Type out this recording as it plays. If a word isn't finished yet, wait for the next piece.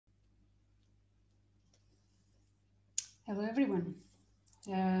Hello, everyone.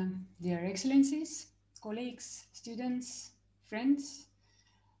 Dear Excellencies, colleagues, students, friends.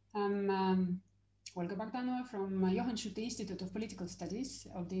 I'm Olga Bogdanova from Johann Schutte Institute of Political Studies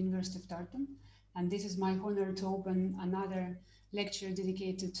of the University of Tartu, and this is my honor to open another lecture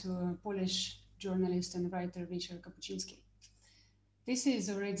dedicated to Polish journalist and writer Richard Kapuczynski. This is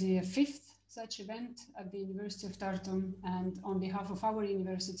already a fifth such event at the University of Tartu, and on behalf of our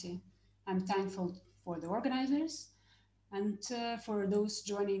university, I'm thankful for the organizers and for those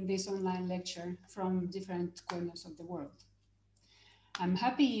joining this online lecture from different corners of the world. I'm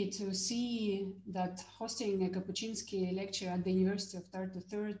happy to see that hosting a Kapuczynski lecture at the University of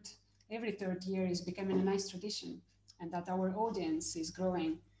Tartu every third year is becoming a nice tradition, and that our audience is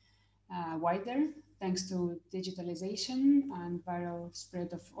growing wider thanks to digitalization and viral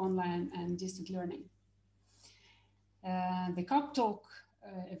spread of online and distant learning. The KAPTalk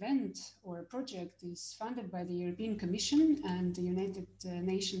event or project is funded by the European Commission and the United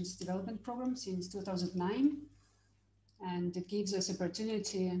Nations Development Programme since 2009. And it gives us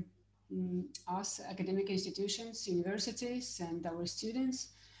opportunity, us academic institutions, universities, and our students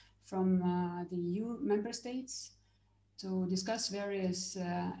from the EU member states to discuss various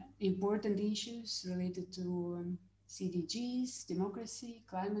important issues related to CDGs, democracy,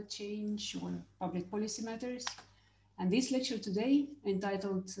 climate change, or public policy matters. And this lecture today,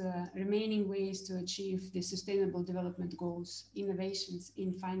 entitled Remaining Ways to Achieve the Sustainable Development Goals, Innovations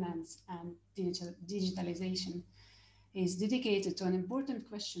in Finance and Digitalization, is dedicated to an important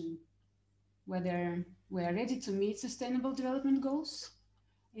question, whether we are ready to meet sustainable development goals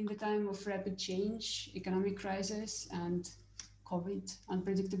in the time of rapid change, economic crisis, and COVID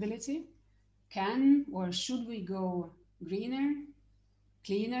unpredictability. Can or should we go greener,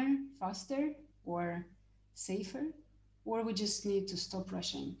 cleaner, faster, or safer? Or we just need to stop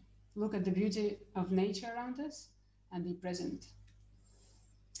rushing, look at the beauty of nature around us, and be present.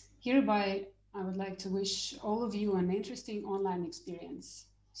 Hereby, I would like to wish all of you an interesting online experience,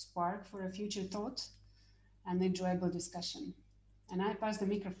 spark for a future thought, and enjoyable discussion. And I pass the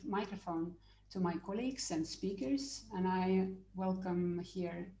microphone to my colleagues and speakers, and I welcome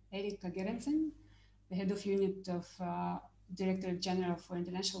here Erika Gerensen, the head of unit of Director General for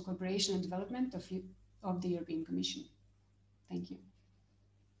International Cooperation and Development of the European Commission. Thank you.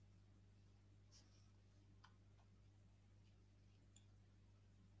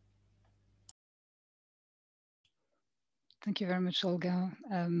 Thank you very much, Olga,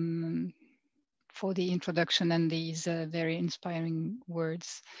 for the introduction and these very inspiring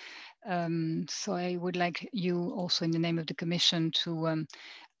words. So I would like you also in the name of the Commission to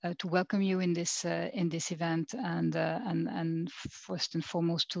welcome you in this event, and first and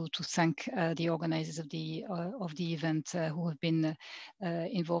foremost to thank the organizers of the event who have been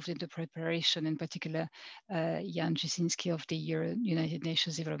involved in the preparation, in particular Jan Jasinski of the United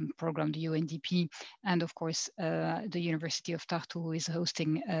Nations Development Programme, the UNDP, and of course the University of Tartu, who is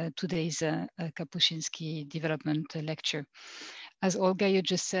hosting today's Kapuczynski Development Lecture. As Olga, you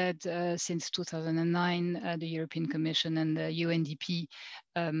just said, since 2009, the European Commission and the UNDP,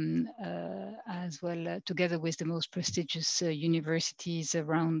 as well, together with the most prestigious universities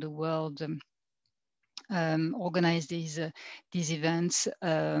around the world, organize these events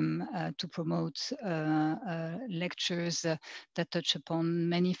to promote lectures that touch upon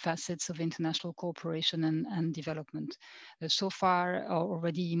many facets of international cooperation and development. So far,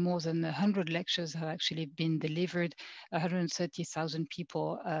 already more than 100 lectures have actually been delivered. 130,000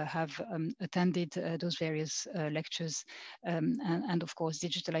 people have attended those various lectures. And of course,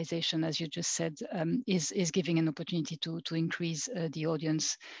 digitalization, as you just said, is giving an opportunity to increase the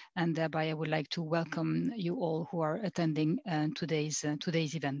audience. And thereby, I would like to welcome you all who are attending today's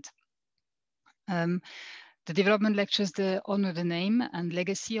event. The development lectures honor the name and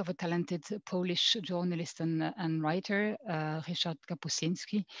legacy of a talented Polish journalist and writer, Ryszard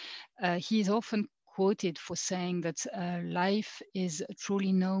Kapuczynski. He is often quoted for saying that life is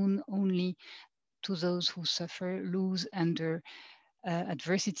truly known only to those who suffer, lose, endure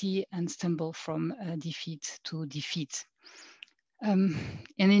adversity, and stumble from defeat to defeat. And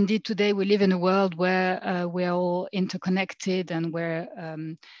indeed, today we live in a world where we're all interconnected and where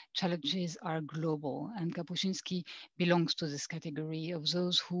challenges are global. And Kapuczynski belongs to this category of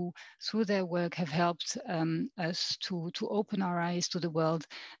those who, through their work, have helped us to open our eyes to the world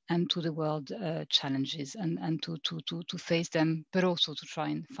and to the world challenges and to face them, but also to try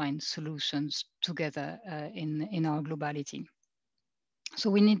and find solutions together in our globality. So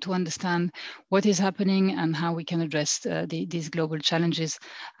we need to understand what is happening and how we can address these global challenges.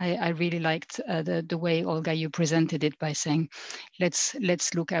 I really liked the way, Olga, you presented it by saying, let's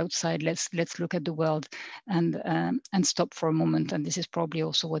look outside, let's look at the world and stop for a moment. And this is probably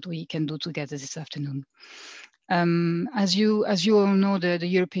also what we can do together this afternoon. As you all know, the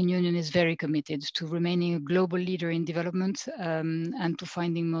European Union is very committed to remaining a global leader in development and to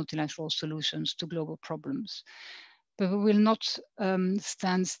finding multilateral solutions to global problems. But we will not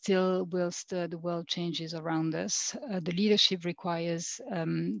stand still whilst the world changes around us. The leadership requires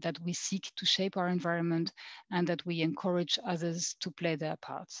that we seek to shape our environment and that we encourage others to play their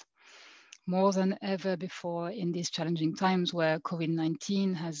parts. More than ever before in these challenging times where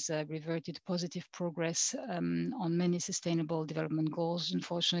COVID-19 has reverted positive progress on many sustainable development goals,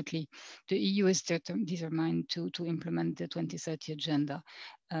 unfortunately, the EU is determined to implement the 2030 agenda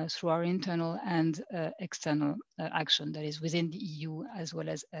through our internal and external action that is within the EU as well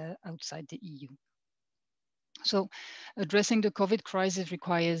as outside the EU. So addressing the COVID crisis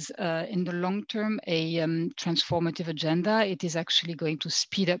requires, in the long term, a transformative agenda. It is actually going to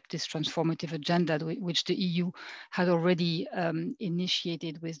speed up this transformative agenda, which the EU had already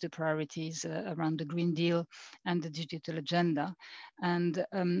initiated with the priorities around the Green Deal and the digital agenda. And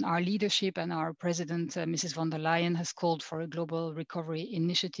our leadership and our president, Mrs. von der Leyen, has called for a global recovery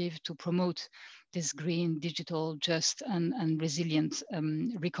initiative to promote this green, digital, just and resilient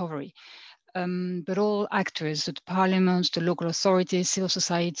recovery. But all actors, the parliaments, the local authorities, civil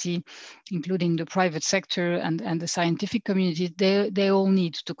society, including the private sector and the scientific community, they all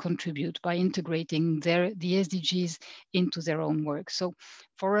need to contribute by integrating the SDGs into their own work. So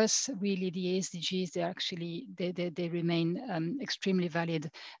for us, really, the SDGs, they remain extremely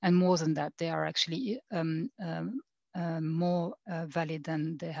valid, and more than that, they are actually more valid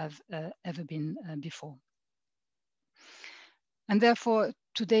than they have ever been before. And therefore,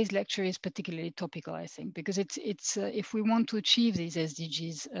 today's lecture is particularly topical, I think, because it's if we want to achieve these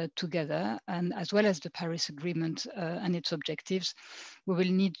SDGs together, and as well as the Paris Agreement and its objectives, we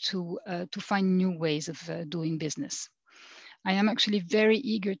will need to find new ways of doing business. I am actually very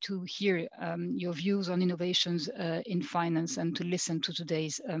eager to hear your views on innovations in finance and to listen to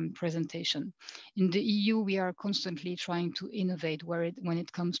today's presentation. In the EU, we are constantly trying to innovate when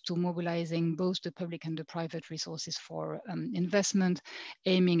it comes to mobilizing both the public and the private resources for investment,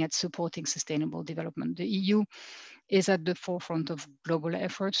 aiming at supporting sustainable development. The EU is at the forefront of global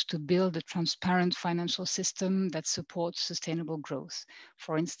efforts to build a transparent financial system that supports sustainable growth.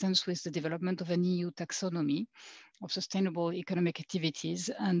 For instance, with the development of an EU taxonomy of sustainable economic activities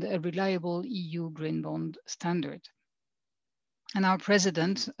and a reliable EU green bond standard. And our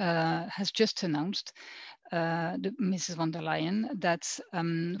president has just announced, Mrs. von der Leyen, that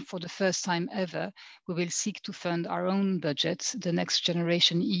for the first time ever, we will seek to fund our own budget, the next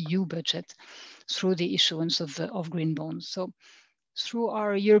generation EU budget, through the issuance of green bonds. So through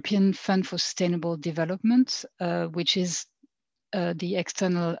our European Fund for Sustainable Development, which is the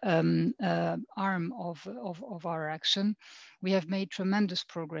external arm of our action, we have made tremendous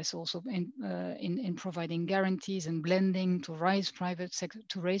progress also in providing guarantees and blending to raise private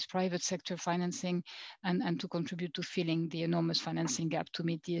sector financing and to contribute to filling the enormous financing gap to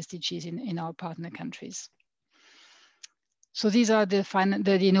meet the SDGs in our partner countries. So these are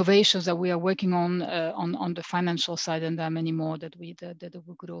the innovations that we are working on the financial side, and there are many more that we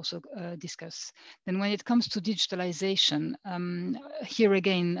could also discuss. Then when it comes to digitalization, here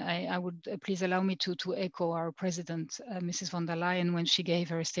again, I would please allow me to echo our president, Mrs. von der Leyen, when she gave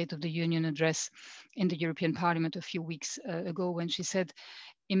her State of the Union address in the European Parliament a few weeks ago, when she said,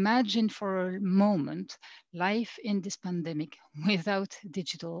 imagine for a moment life in this pandemic without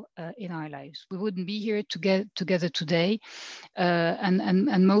digital in our lives. We wouldn't be here together today,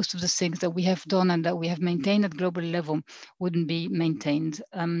 and most of the things that we have done and that we have maintained at global level wouldn't be maintained.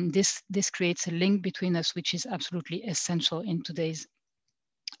 This creates a link between us, which is absolutely essential in today's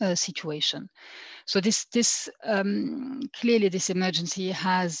situation. So clearly this emergency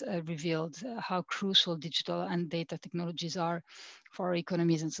has revealed how crucial digital and data technologies are for our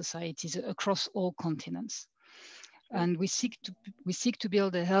economies and societies across all continents. And we seek to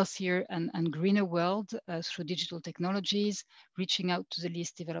build a healthier and greener world through digital technologies, reaching out to the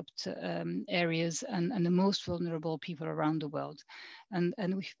least developed areas and the most vulnerable people around the world. And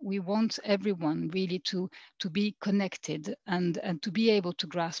we want everyone really to be connected and to be able to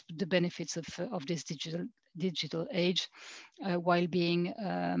grasp the benefits of this digital age while being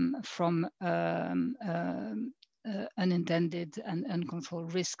from unintended and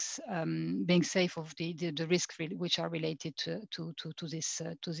uncontrolled risks, being safe of the risks which are related to this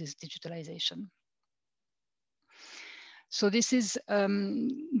digitalization. So this is a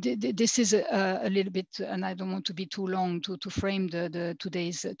little bit, and I don't want to be too long to frame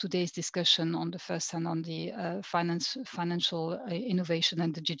today's discussion on the first and on the financial innovation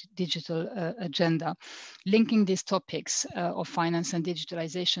and the digital agenda. Linking these topics of finance and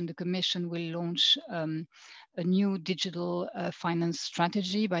digitalization, the Commission will launch a new digital finance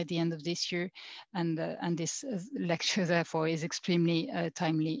strategy by the end of this year, and this lecture therefore is extremely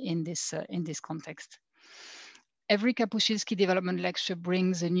timely in this context. Every Kapuscinski development lecture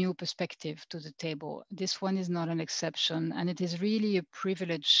brings a new perspective to the table. This one is not an exception, and it is really a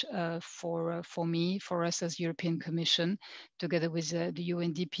privilege for me, for us as European Commission, together with the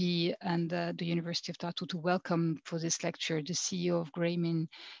UNDP and the University of Tartu, to welcome for this lecture the CEO of Grameen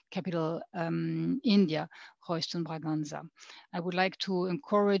Capital India, Royston Braganza. I would like to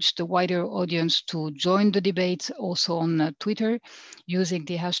encourage the wider audience to join the debate also on Twitter using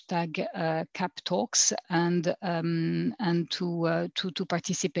the hashtag KAPTalks and to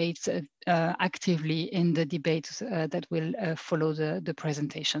participate actively in the debate that will follow the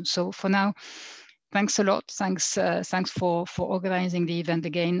presentation. So for now, thanks a lot. Thanks for organizing the event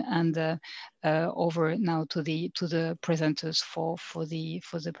again, and over now to the presenters for the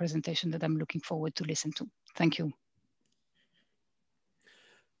presentation that I'm looking forward to listen to. Thank you.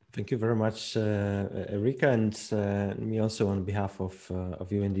 Thank you very much, Erika, and me also on behalf of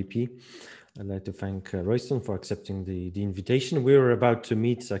UNDP. I'd like to thank Royston for accepting the invitation. We were about to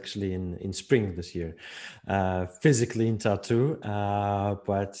meet actually in spring this year, physically in Tartu,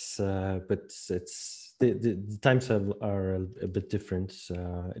 but it's the times are a bit different.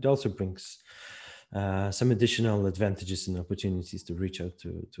 It also brings some additional advantages and opportunities to reach out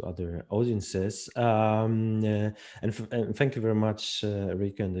to other audiences. And thank you very much,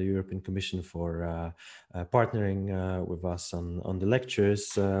 Erika and the European Commission for partnering with us on the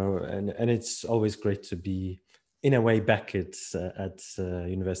lectures. And it's always great to be in a way back at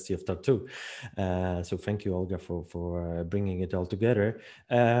University of Tartu. So thank you, Olga, for bringing it all together.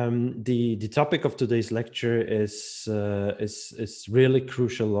 The topic of today's lecture is really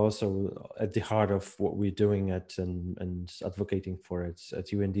crucial, also at the heart of what we're doing and advocating for at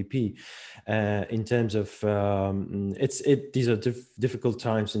UNDP. In terms of these are difficult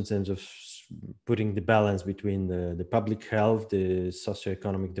times in terms of putting the balance between the public health, the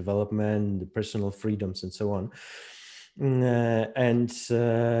socioeconomic development, the personal freedoms, and so on. And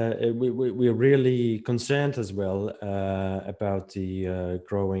we're really concerned as well about the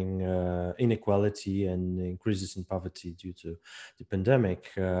growing inequality and increases in poverty due to the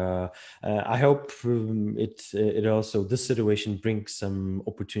pandemic. I hope it also, this situation brings some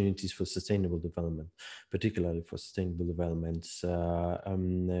opportunities for sustainable development, particularly for sustainable development.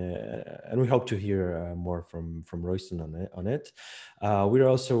 And we hope to hear more from Royston on it. We're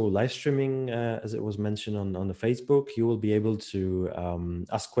also live streaming, as it was mentioned, on the Facebook. You will be able to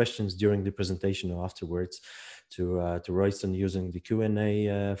ask questions during the presentation or afterwards to Royston using the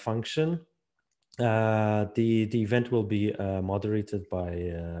Q&A function. The event will be moderated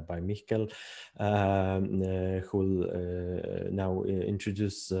by Michael, who will now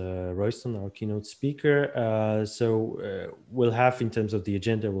introduce Royston, our keynote speaker. So we'll have, in terms of the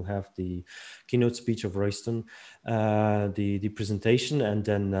agenda, we'll have the keynote speech of Royston, the presentation, and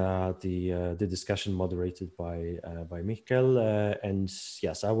then the discussion moderated by Michael. And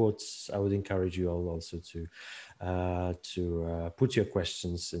yes, I would encourage you all also to put your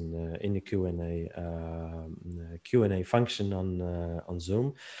questions in the Q&A function on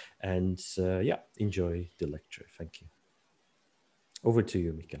Zoom, and yeah, enjoy the lecture. Thank you. Over to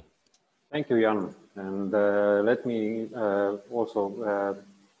you, Michael. Thank you, Jan, and let me also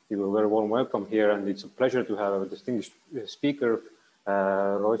give a very warm welcome here, and it's a pleasure to have a distinguished speaker,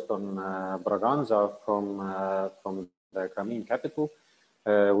 Royston Braganza from the Grameen capital,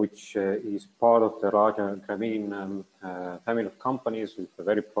 which is part of the larger Grameen family of companies with a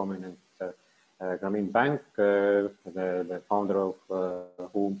very prominent Grameen Bank, the founder of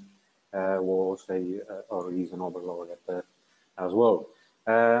whom was is a Nobel laureate as well.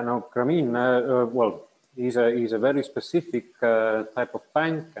 Now, Grameen, well, is a very specific type of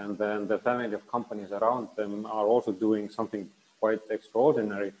bank, and then the family of companies around them are also doing something quite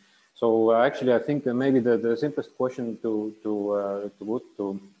extraordinary. So actually, I think maybe the simplest question to put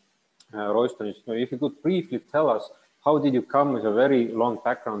to Royston is, if you could briefly tell us, how did you come with a very long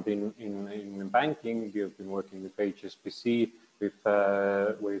background in banking? You've been working with HSBC, with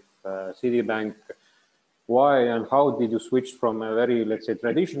Citibank. Why and how did you switch from a very, let's say,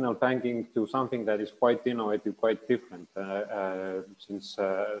 traditional banking to something that is quite innovative, quite different? Since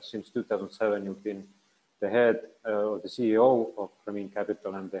 2007, you've been the head or the CEO of Grameen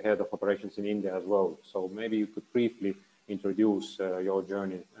Capital and the head of operations in India as well. So maybe you could briefly introduce your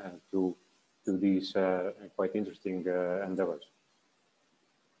journey to these quite interesting endeavors.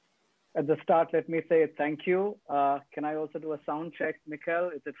 At the start, let me say thank you. Can I also do a sound check, Mikhail?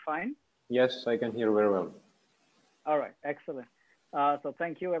 Is it fine? Yes, I can hear very well. All right, excellent. So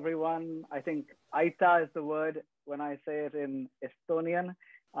thank you, everyone. I think Aita is the word when I say it in Estonian.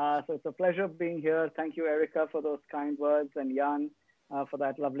 So it's a pleasure being here. Thank you, Erika, for those kind words, and Jan for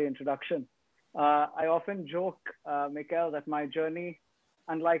that lovely introduction. I often joke, Mikhail, that my journey,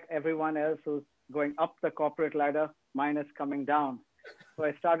 unlike everyone else who's going up the corporate ladder, mine is coming down. So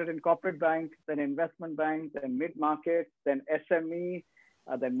I started in corporate bank, then investment bank, then mid-market, then SME,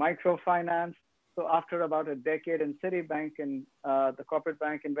 then microfinance. So after about a decade in Citibank in the corporate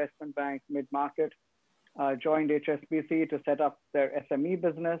bank, investment bank, mid-market, joined HSBC to set up their SME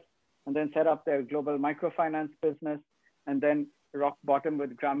business, and then set up their global microfinance business, and then rock bottom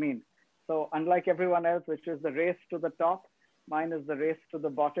with Grameen. So unlike everyone else, which is the race to the top, mine is the race to the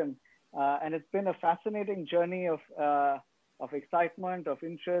bottom. And it's been a fascinating journey of excitement, of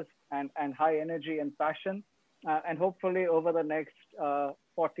interest, and high energy and passion. And hopefully over the next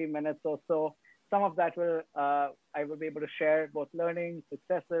 40 minutes or so, some of that I will be able to share, both learning,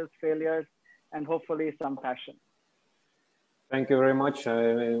 successes, failures, and hopefully some passion. Thank you very much.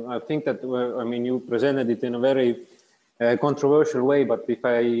 I think that, I mean, you presented it in a very controversial way, but if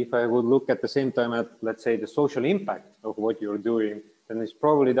I would look at the same time at, let's say, the social impact of what you're doing, then it's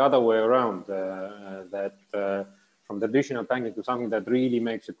probably the other way around, that from traditional banking to something that really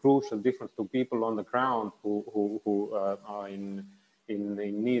makes a crucial difference to people on the ground who are in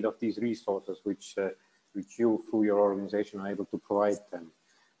need of these resources, which you, through your organization, are able to provide them.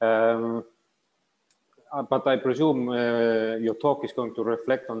 But I presume your talk is going to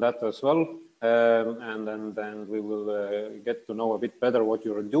reflect on that as well, and then we will get to know a bit better what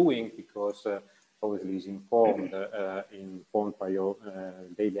you're doing, because obviously is informed by your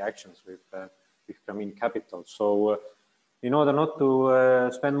daily actions with Grameen Capital. So in order not to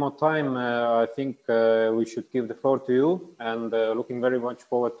spend more time, I think we should give the floor to you, and looking very much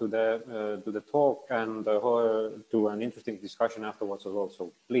forward to the talk and to an interesting discussion afterwards as well.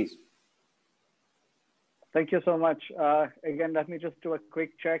 So please. Thank you so much. Again, let me just do a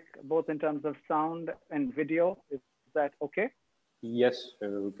quick check, both in terms of sound and video. Is that okay? Yes,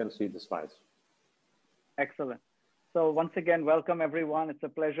 we can see the slides. Excellent. So once again, welcome everyone. It's a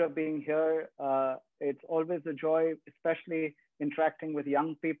pleasure being here. It's always a joy, especially interacting with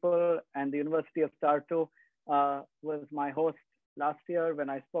young people, and the University of Tartu was my host last year when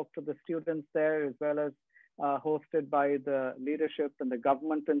I spoke to the students there, as well as hosted by the leadership and the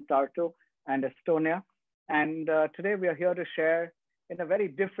government in Tartu and Estonia. And today we are here to share in a very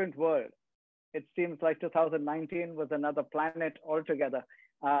different world. It seems like 2019 was another planet altogether.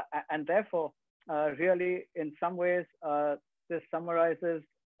 And therefore, really, in some ways, this summarizes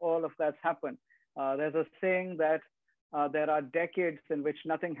all of that's happened. There's a saying that there are decades in which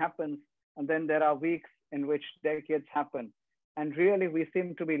nothing happens, and then there are weeks in which decades happen. And really, we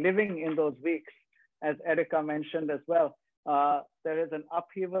seem to be living in those weeks, as Erika mentioned as well. There is an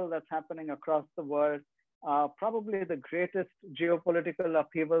upheaval that's happening across the world. Probably the greatest geopolitical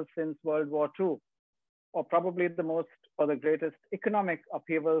upheaval since World War II, or probably the most or the greatest economic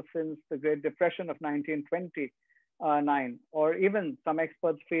upheaval since the Great Depression of 1929, or even some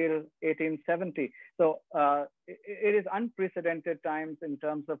experts feel 1870. So it is unprecedented times in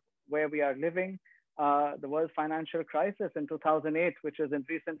terms of where we are living. The world financial crisis in 2008, which is in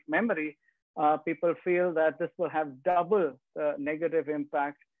recent memory, people feel that this will have double the negative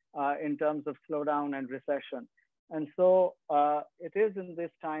impact in terms of slowdown and recession. And so it is in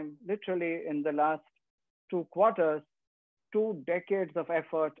this time, literally in the last 2 quarters, 2 decades of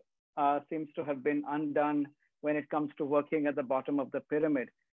effort seems to have been undone when it comes to working at the bottom of the pyramid.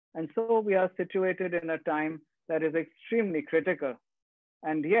 And so we are situated in a time that is extremely critical.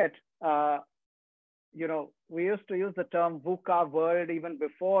 And yet, you know, we used to use the term VUCA world even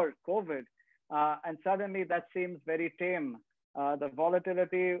before COVID. And suddenly that seems very tame. The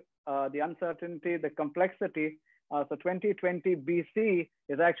volatility, the uncertainty, the complexity. So 2020 BC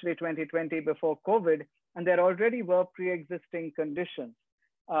is actually 2020 before COVID, and there already were pre-existing conditions.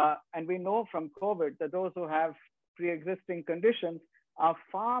 And we know from COVID that those who have pre-existing conditions are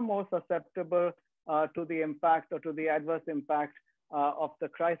far more susceptible to the impact or to the adverse impact of the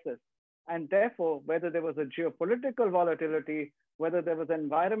crisis. And therefore, whether there was a geopolitical volatility, whether there was an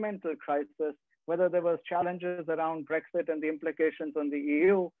environmental crisis, whether there was challenges around Brexit and the implications on the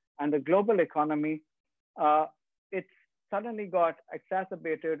EU and the global economy, it's suddenly got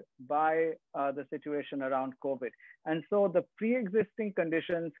exacerbated by the situation around COVID. And so the pre-existing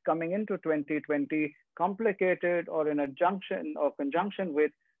conditions coming into 2020, complicated or in a junction or conjunction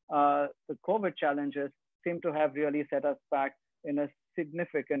with the COVID challenges, seem to have really set us back in a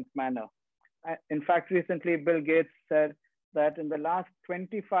significant manner. In fact, recently, Bill Gates said that in the last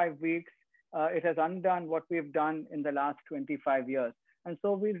 25 weeks, it has undone what we've done in the last 25 years. And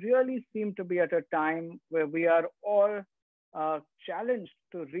so we really seem to be at a time where we are all challenged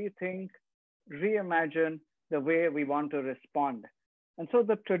to rethink, reimagine the way we want to respond. And so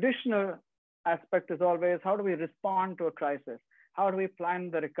the traditional aspect is always, how do we respond to a crisis? How do we plan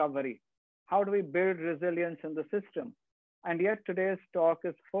the recovery? How do we build resilience in the system? And yet today's talk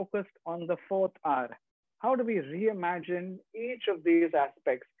is focused on the fourth R. How do we reimagine each of these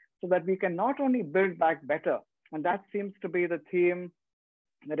aspects so that we can not only build back better, and that seems to be the theme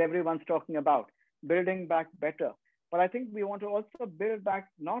that everyone's talking about, building back better. But I think we want to also build back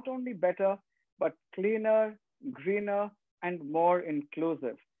not only better, but cleaner, greener, and more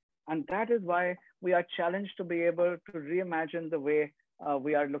inclusive. And that is why we are challenged to be able to reimagine the way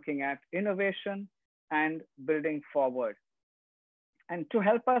we are looking at innovation and building forward. And to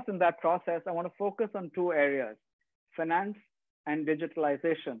help us in that process, I want to focus on two areas, finance and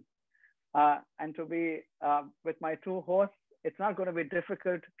digitalization. And to be with my two hosts, it's not going to be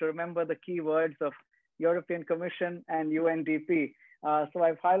difficult to remember the key words of European Commission and UNDP. So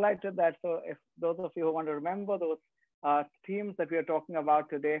I've highlighted that. So if those of you who want to remember those themes that we are talking about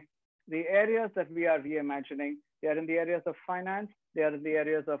today, the areas that we are reimagining, they are in the areas of finance, they are in the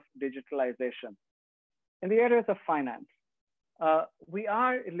areas of digitalization. In the areas of finance, we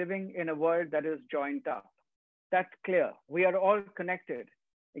are living in a world that is joined up. That's clear. We are all connected.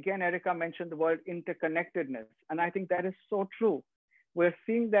 Again, Erica mentioned the word interconnectedness, and I think that is so true. We're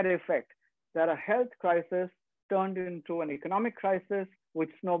seeing that effect, that a health crisis turned into an economic crisis, which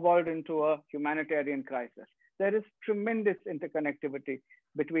snowballed into a humanitarian crisis. There is tremendous interconnectivity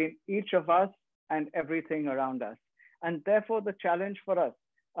between each of us and everything around us. And therefore, the challenge for us,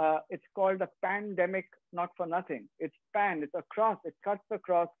 it's called a pandemic, not for nothing. It's pan, it's across, it cuts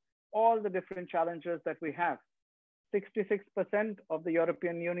across all the different challenges that we have. 66% of the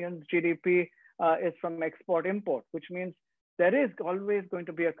European Union's GDP is from export-import, which means there is always going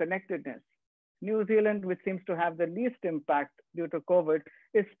to be a connectedness. New Zealand, which seems to have the least impact due to COVID,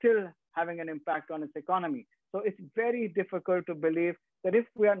 is still having an impact on its economy. So it's very difficult to believe that if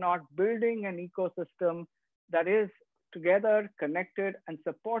we are not building an ecosystem that is together, connected, and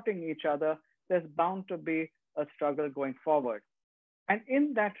supporting each other, there's bound to be a struggle going forward. And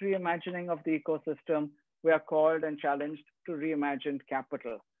in that reimagining of the ecosystem, we are called and challenged to reimagine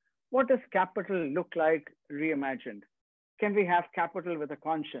capital. What does capital look like reimagined? Can we have capital with a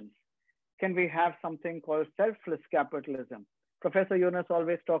conscience? Can we have something called selfless capitalism? Professor Yunus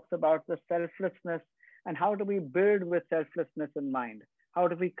always talks about the selflessness and how do we build with selflessness in mind? How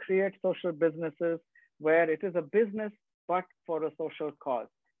do we create social businesses where it is a business, but for a social cause?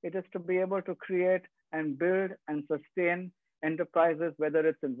 It is to be able to create and build and sustain enterprises, whether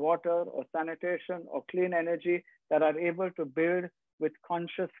it's in water or sanitation or clean energy, that are able to build with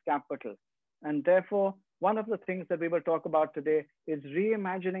conscious capital. And therefore, one of the things that we will talk about today is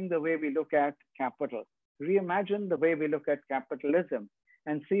reimagining the way we look at capital, reimagine the way we look at capitalism,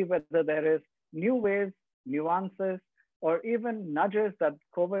 and see whether there is new ways, nuances, or even nudges that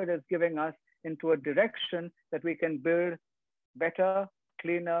COVID is giving us into a direction that we can build better,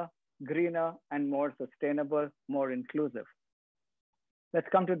 cleaner, greener, and more sustainable, more inclusive. Let's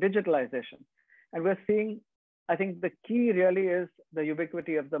come to digitalization. And we're seeing, I think the key really is the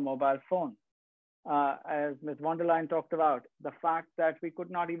ubiquity of the mobile phone. As Ms. von der Leyen talked about, the fact that we could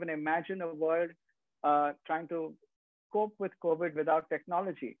not even imagine a world trying to cope with COVID without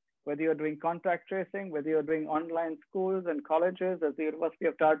technology, whether you're doing contact tracing, whether you're doing online schools and colleges, as the University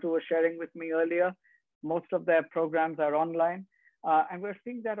of Tartu was sharing with me earlier, most of their programs are online. And we're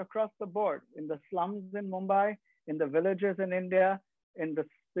seeing that across the board, in the slums in Mumbai, in the villages in India, in the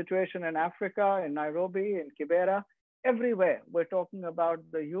situation in Africa, in Nairobi, in Kibera, everywhere. We're talking about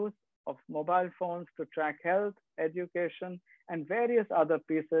the use of mobile phones to track health, education, and various other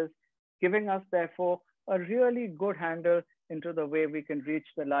pieces, giving us, therefore, a really good handle into the way we can reach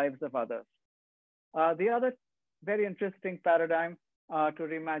the lives of others. The other very interesting paradigm to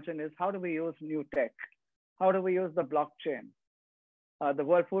reimagine is how do we use new tech? How do we use the blockchain? The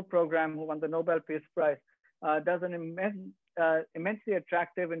World Food Program, who won the Nobel Peace Prize, does an immensely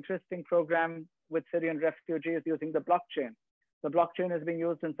attractive, interesting program with Syrian refugees using the blockchain. The blockchain is being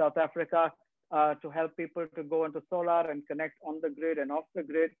used in South Africa to help people to go into solar and connect on the grid and off the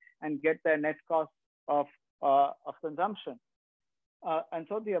grid and get their net cost of consumption. And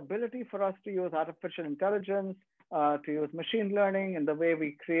so the ability for us to use artificial intelligence, to use machine learning in the way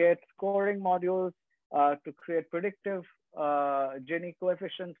we create scoring modules, to create predictive Gini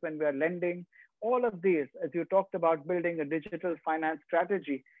coefficients when we are lending, all of these, as you talked about building a digital finance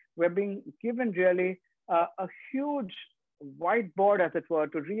strategy, we're being given really a huge whiteboard, as it were,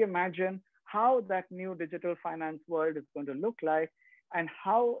 to reimagine how that new digital finance world is going to look like and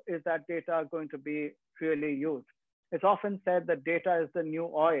how is that data going to be really used. It's often said that data is the new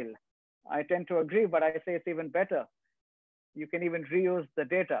oil. I tend to agree, but I say it's even better. You can even reuse the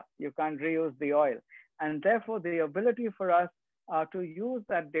data. You can't reuse the oil. And therefore, the ability for us to use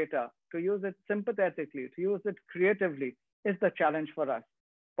that data, to use it sympathetically, to use it creatively is the challenge for us.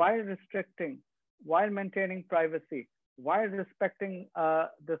 While restricting, while maintaining privacy, while respecting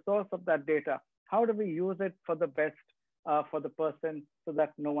the source of that data, how do we use it for the best for the person so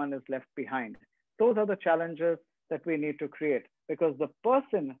that no one is left behind? Those are the challenges that we need to create, because the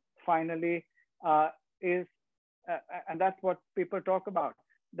person finally is, and that's what people talk about,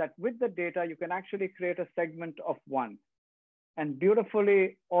 that with the data, you can actually create a segment of one. And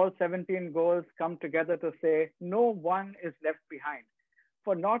beautifully, all 17 goals come together to say, no one is left behind.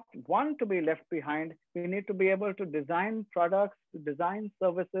 For not one to be left behind, we need to be able to design products, to design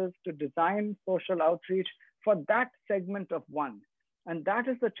services, to design social outreach for that segment of one. And that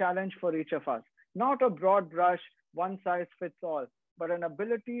is the challenge for each of us. Not a broad brush, one size fits all, but an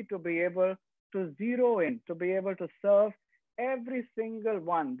ability to be able to zero in, to be able to serve every single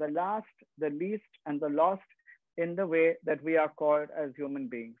one, the last, the least, and the lost in the way that we are called as human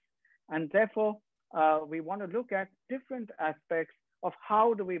beings. And therefore, we want to look at different aspects of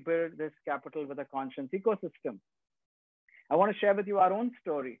how do we build this capital with a conscience ecosystem. I want to share with you our own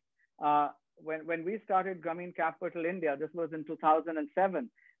story. When we started Grameen Capital India, this was in 2007,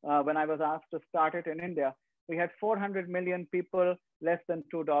 when I was asked to start it in India, we had 400 million people, less than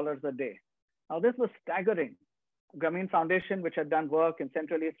 $2 a day. Now this was staggering. Grameen Foundation, which had done work in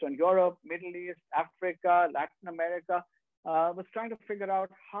Central Eastern Europe, Middle East, Africa, Latin America, was trying to figure out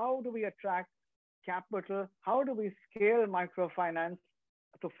how do we attract capital, how do we scale microfinance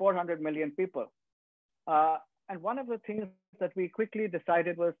to 400 million people. And one of the things that we quickly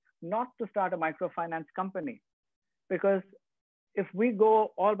decided was not to start a microfinance company, because if we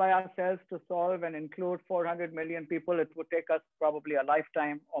go all by ourselves to solve and include 400 million people, it would take us probably a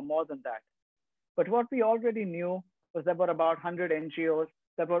lifetime or more than that. But what we already knew was there were about 100 NGOs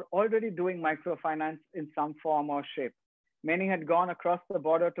that were already doing microfinance in some form or shape. Many had gone across the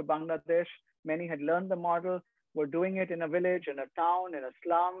border to Bangladesh. Many had learned the model, were doing it in a village, in a town, in a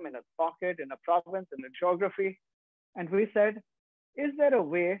slum, in a pocket, in a province, in a geography. And we said, is there a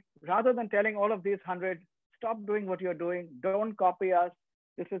way, rather than telling all of these 100, stop doing what you're doing, don't copy us,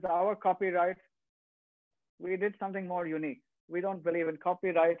 this is our copyright, we did something more unique. We don't believe in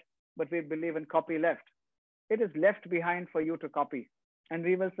copyright, but we believe in copyleft. It is left behind for you to copy. And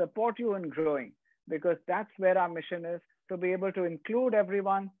we will support you in growing, because that's where our mission is, to be able to include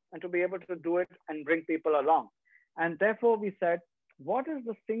everyone and to be able to do it and bring people along. And therefore we said, what is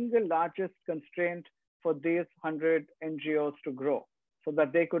the single largest constraint for these 100 NGOs to grow so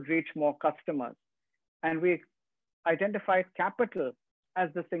that they could reach more customers? And we identified capital as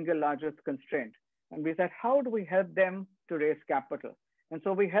the single largest constraint. And we said, how do we help them to raise capital? And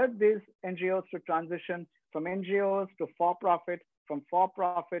so we help these NGOs to transition from NGOs to for-profit, from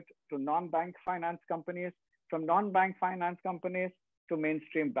for-profit to non-bank finance companies, from non-bank finance companies to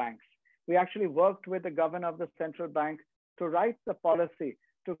mainstream banks. We actually worked with the governor of the central bank to write the policy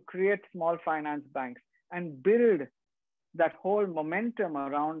to create small finance banks and build that whole momentum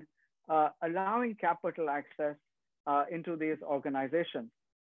around allowing capital access into these organizations.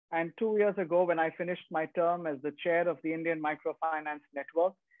 And 2 years ago, when I finished my term as the chair of the Indian Microfinance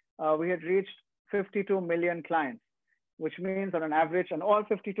Network, we had reached 52 million clients, which means on an average, and all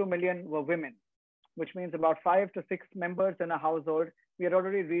 52 million were women, which means about 5 to 6 members in a household. We had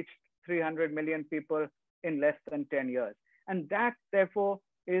already reached 300 million people in less than 10 years. And that, therefore,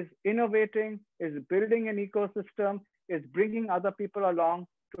 is innovating, is building an ecosystem, is bringing other people along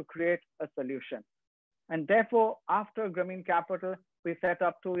to create a solution. And therefore, after Grameen Capital, we set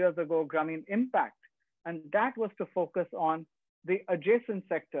up 2 years ago Grameen Impact. And that was to focus on the adjacent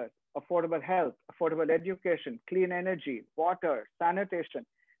sectors: affordable health, affordable education, clean energy, water, sanitation.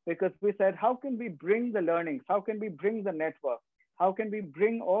 Because we said, how can we bring the learnings? How can we bring the network? How can we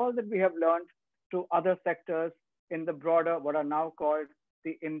bring all that we have learned to other sectors in the broader, what are now called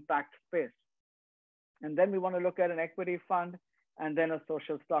the impact space? And then we want to look at an equity fund and then a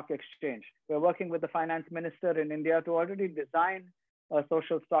social stock exchange. We're working with the finance minister in India to already design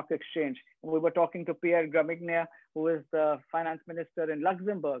social stock exchange. We were talking to Pierre Gramigna, who is the finance minister in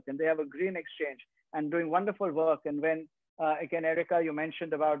Luxembourg, and they have a green exchange and doing wonderful work. And when, again, Erica, you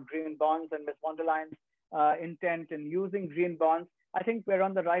mentioned about green bonds and Ms. von der Leyen's intent in using green bonds, I think we're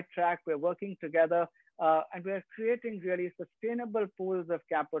on the right track. We're working together and we're creating really sustainable pools of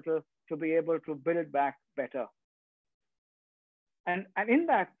capital to be able to build back better. And in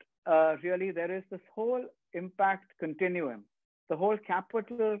that, really, there is this whole impact continuum, the whole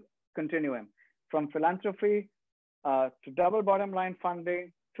capital continuum, from philanthropy to double bottom line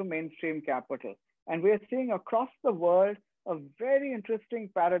funding to mainstream capital. And we are seeing across the world a very interesting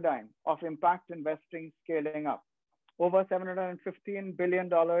paradigm of impact investing scaling up. Over $715 billion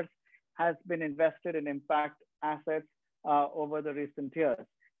has been invested in impact assets over the recent years.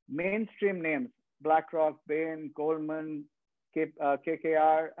 Mainstream names, BlackRock, Bain, Goldman,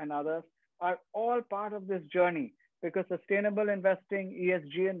 KKR, and others are all part of this journey, because sustainable investing,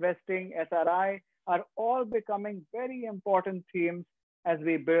 ESG investing, SRI are all becoming very important themes as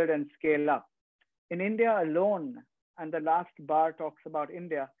we build and scale up. In India alone, and the last bar talks about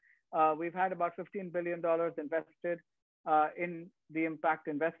India, we've had about $15 billion invested in the impact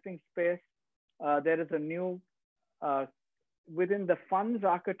investing space. There is a new, within the funds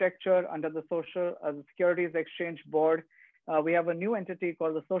architecture under the Securities Exchange Board, we have a new entity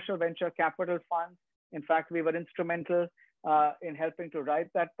called the Social Venture Capital Fund. In fact, we were instrumental in helping to write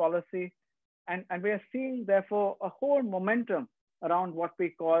that policy. And we are seeing, therefore, a whole momentum around what we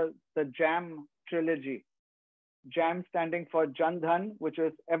call the JAM trilogy. JAM standing for Jan Dhan, which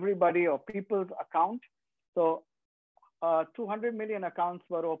is everybody or people's account. So 200 million accounts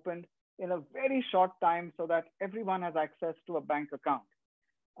were opened in a very short time so that everyone has access to a bank account.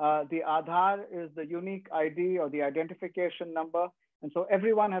 The Aadhaar is the unique ID or the identification number. And so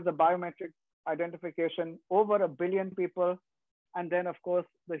everyone has a biometric identification, over 1 billion people. And then, of course,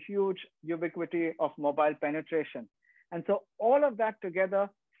 the huge ubiquity of mobile penetration. And so all of that together,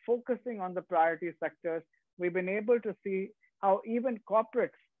 focusing on the priority sectors, we've been able to see how even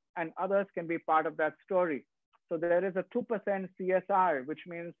corporates and others can be part of that story. So there is a 2% CSR, which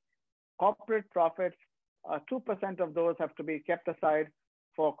means corporate profits, 2% of those have to be kept aside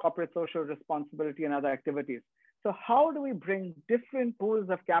for corporate social responsibility and other activities. So how do we bring different pools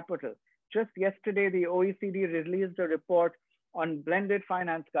of capital? Just yesterday, the OECD released a report on blended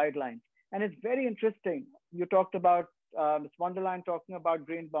finance guidelines. And it's very interesting. You talked about Ms. von der Leyen talking about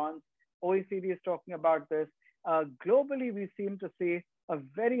green bonds. OECD is talking about this. Globally, we seem to see a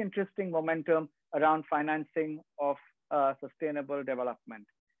very interesting momentum around financing of sustainable development.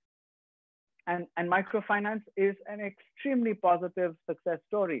 And microfinance is an extremely positive success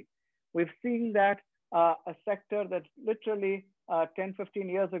story. We've seen that a sector that literally 10, 15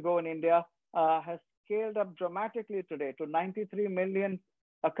 years ago in India has scaled up dramatically today to 93 million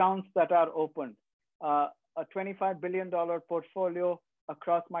accounts that are opened, a $25 billion portfolio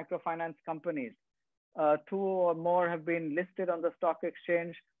across microfinance companies. 2 or more have been listed on the stock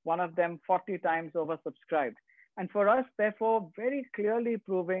exchange, one of them 40 times oversubscribed. And for us, therefore, very clearly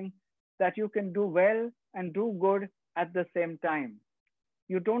proving that you can do well and do good at the same time.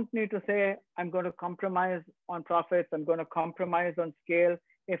 You don't need to say, I'm going to compromise on profits, I'm going to compromise on scale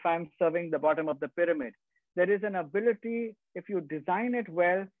if I'm serving the bottom of the pyramid. There is an ability, if you design it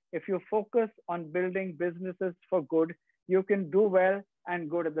well, if you focus on building businesses for good, you can do well and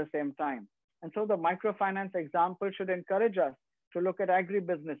good at the same time. And so the microfinance example should encourage us to look at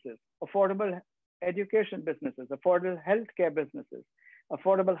agribusinesses, affordable education businesses, affordable healthcare businesses,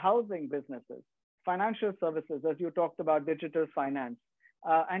 affordable housing businesses, financial services, as you talked about, digital finance,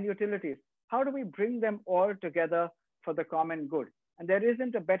 and utilities. How do we bring them all together for the common good? And there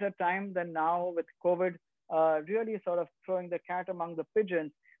isn't a better time than now with COVID really sort of throwing the cat among the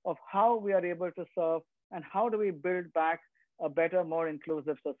pigeons of how we are able to serve and how do we build back a better, more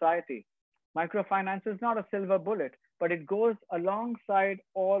inclusive society. Microfinance is not a silver bullet, but it goes alongside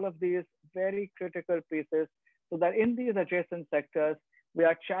all of these very critical pieces so that in these adjacent sectors, we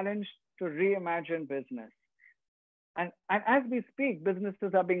are challenged to reimagine business. And as we speak,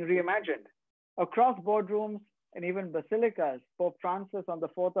 businesses are being reimagined. Across boardrooms and even basilicas, Pope Francis on the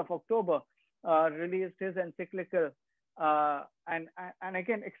 4th of October released his encyclical, and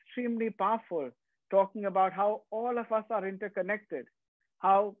again, extremely powerful, talking about how all of us are interconnected,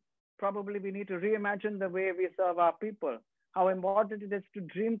 how probably we need to reimagine the way we serve our people, how important it is to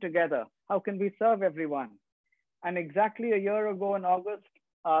dream together, how can we serve everyone. And exactly a year ago in August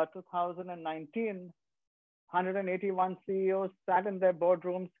 2019, 181 CEOs sat in their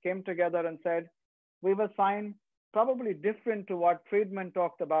boardrooms, came together and said, we will sign, probably different to what Friedman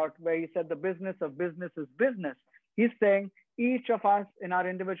talked about, where he said the business of business is business. He's saying Each of us in our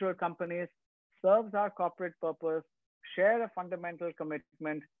individual companies serves our corporate purpose, share a fundamental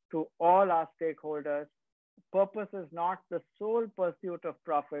commitment to all our stakeholders. Purpose is not the sole pursuit of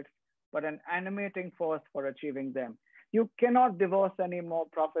profits, but an animating force for achieving them. You cannot divorce any more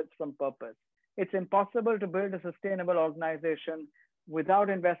profits from purpose. It's impossible to build a sustainable organization without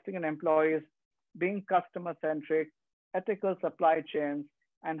investing in employees, being customer-centric, ethical supply chains,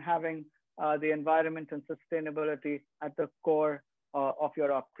 and having the environment and sustainability at the core of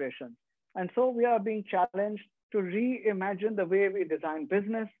your operations. And so we are being challenged to reimagine the way we design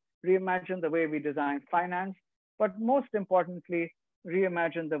business, reimagine the way we design finance, but most importantly,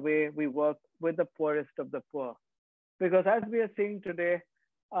 reimagine the way we work with the poorest of the poor. Because as we are seeing today,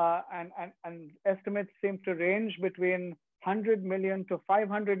 and estimates seem to range between 100 million to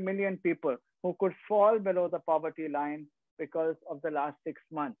 500 million people who could fall below the poverty line because of the last 6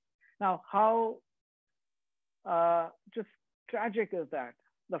 months. Now, how just tragic is that?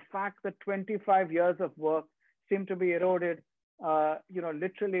 The fact that 25 years of work seem to be eroded,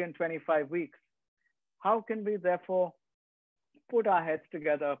 literally in 25 weeks. How can we therefore put our heads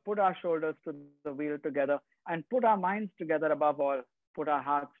together, put our shoulders to the wheel together, and put our minds together above all, put our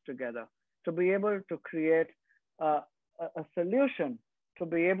hearts together to be able to create a solution to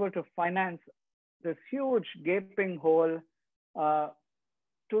be able to finance this huge gaping hole.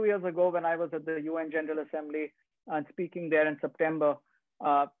 2 years ago, when I was at the UN General Assembly and speaking there in September,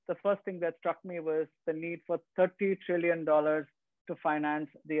 the first thing that struck me was the need for $30 trillion to finance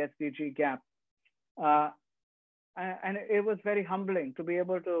the SDG gap. And it was very humbling to be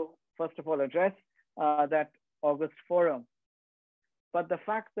able to, first of all, address that August forum. But the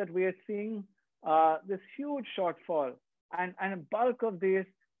fact that we are seeing this huge shortfall, and a bulk of these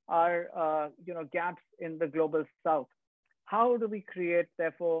are gaps in the global south. How do we create,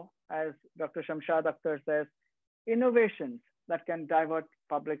 therefore, as Dr. Shamshad Akhtar says, innovations that can divert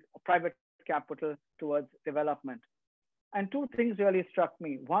private capital towards development? And two things really struck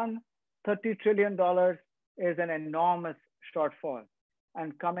me. One, $30 trillion is an enormous shortfall.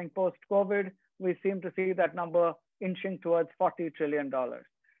 And coming post-COVID, we seem to see that number inching towards $40 trillion.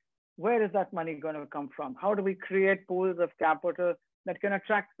 Where is that money going to come from? How do we create pools of capital that can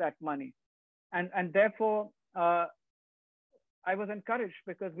attract that money? And therefore, I was encouraged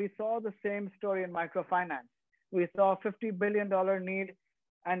because we saw the same story in microfinance. We saw a $50 billion need,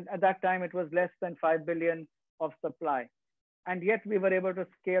 and at that time it was less than 5 billion of supply. And yet we were able to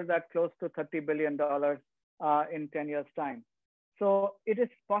scale that close to $30 billion in 10 years' time. So it is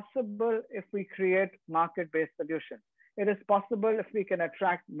possible if we create market-based solutions. It is possible if we can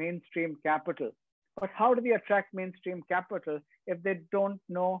attract mainstream capital. But how do we attract mainstream capital if they don't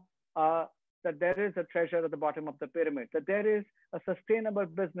know that there is a treasure at the bottom of the pyramid, that there is a sustainable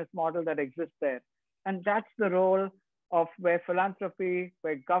business model that exists there? And that's the role of where philanthropy,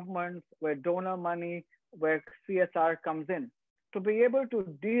 where governments, where donor money, where CSR comes in, to be able to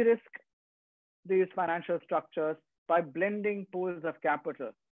de-risk these financial structures by blending pools of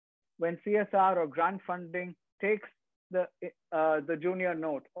capital. When CSR or grant funding takes the junior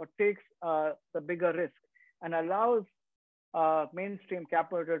note or takes the bigger risk and allows mainstream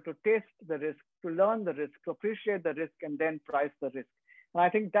capital to taste the risk, to learn the risk, to appreciate the risk, and then price the risk. And I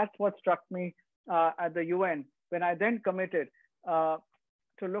think that's what struck me at the UN when I then committed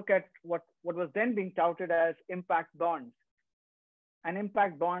to look at what was then being touted as impact bonds. And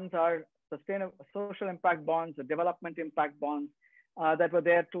impact bonds are sustainable social impact bonds, the development impact bonds that were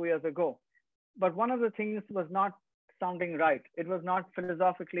there 2 years ago. But one of the things was not sounding right. It was not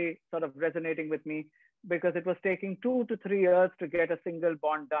philosophically sort of resonating with me because it was taking 2 to 3 years to get a single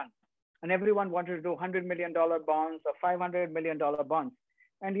bond done. And everyone wanted to do $100 million bonds or $500 million bonds.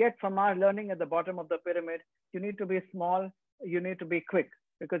 And yet from our learning at the bottom of the pyramid, you need to be small, you need to be quick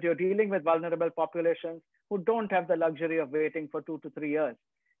because you're dealing with vulnerable populations who don't have the luxury of waiting for 2 to 3 years.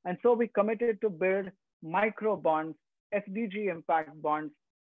 And so we committed to build micro bonds, SDG impact bonds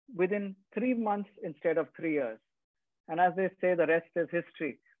within 3 months instead of 3 years. And as they say, the rest is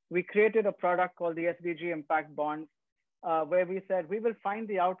history. We created a product called the SDG impact bonds, where we said we will find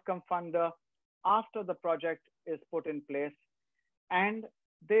the outcome funder after the project is put in place, and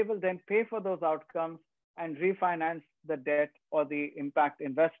they will then pay for those outcomes and refinance the debt or the impact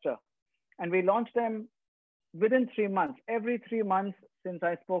investor. And we launched them within 3 months. Every 3 months since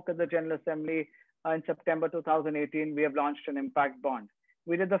I spoke at the General Assembly in September 2018, we have launched an impact bond.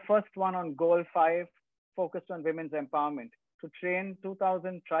 We did the first one on Goal 5, focused on women's empowerment, to train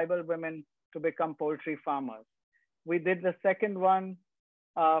 2,000 tribal women to become poultry farmers. We did the second one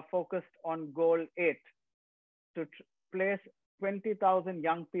focused on Goal 8, to place 20,000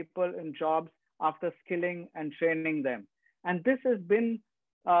 young people in jobs after skilling and training them. And this has been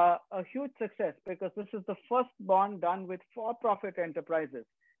a huge success because this is the first bond done with for-profit enterprises.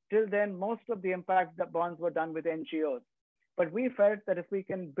 Till then, most of the impact bonds were done with NGOs. But we felt that if we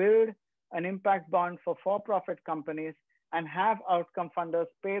can build an impact bond for-profit companies and have outcome funders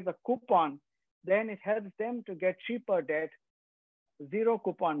pay the coupon, then it helps them to get cheaper debt, zero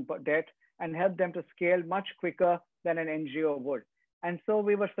coupon debt, and help them to scale much quicker than an NGO would. And so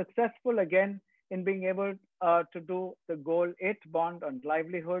we were successful again in being able to do the Goal 8 bond on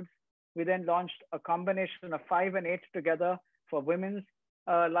livelihoods. We then launched a combination of 5 and 8 together for women's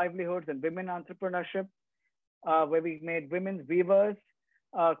livelihoods and women entrepreneurship, where we made women's weavers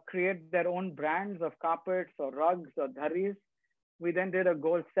create their own brands of carpets or rugs or dharis. We then did a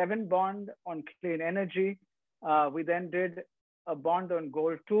Goal 7 bond on clean energy. We then did a bond on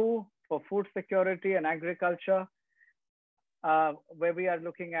Goal 2 for food security and agriculture, where we are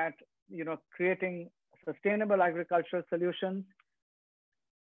looking at creating sustainable agricultural solutions.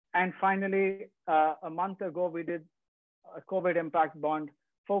 And finally, a month ago, we did a COVID impact bond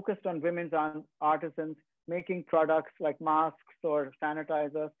focused on women's artisans making products like masks or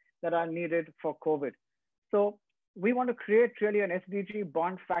sanitizers that are needed for COVID. So we want to create really an SDG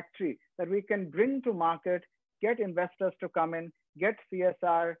bond factory that we can bring to market, get investors to come in, get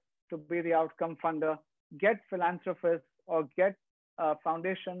CSR to be the outcome funder, get philanthropists or get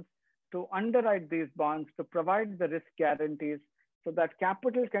foundations to underwrite these bonds, to provide the risk guarantees so that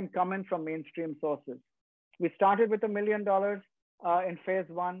capital can come in from mainstream sources. We started with $1 million in phase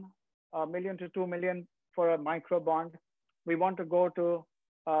 1, $1 million to $2 million for a micro bond. We want to go to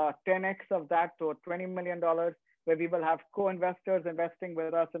 10x of that to $20 million, where we will have co-investors investing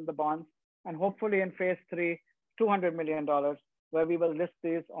with us in the bonds. And hopefully in phase 3, $200 million, where we will list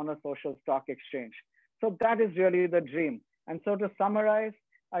these on a social stock exchange. So that is really the dream. And so to summarize,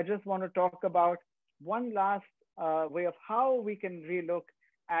 I just want to talk about one last way of how we can relook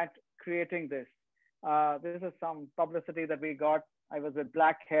at creating this. This is some publicity that we got. I was with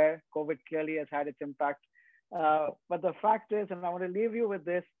black hair. COVID clearly has had its impact. But the fact is, and I want to leave you with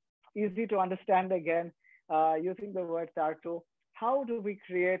this, easy to understand again, using the word Tartu, how do we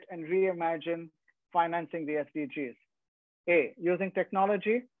create and reimagine financing the SDGs? A, using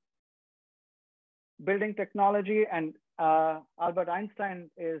technology, building technology, and Albert Einstein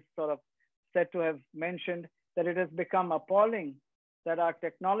is sort of said to have mentioned that it has become appalling that our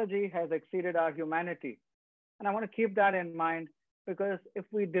technology has exceeded our humanity. And I want to keep that in mind, because if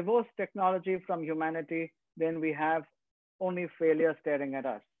we divorce technology from humanity, then we have only failure staring at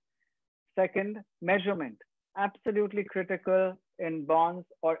us. Second, measurement. Absolutely critical in bonds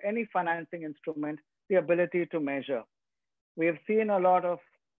or any financing instrument, the ability to measure. We have seen a lot of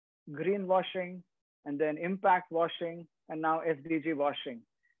greenwashing and then impact washing and now SDG washing.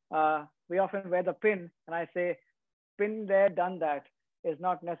 We often wear the pin, and I say, pin there, done that is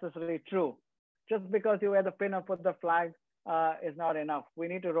not necessarily true. Just because you wear the pin or put the flag is not enough. We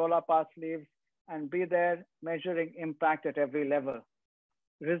need to roll up our sleeves and be there measuring impact at every level.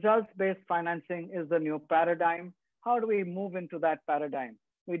 Results-based financing is the new paradigm. How do we move into that paradigm?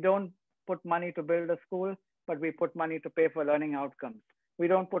 We don't put money to build a school, but we put money to pay for learning outcomes. We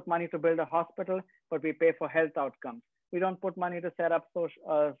don't put money to build a hospital, but we pay for health outcomes. We don't put money to set up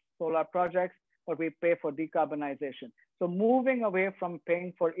solar projects, but we pay for decarbonization. So moving away from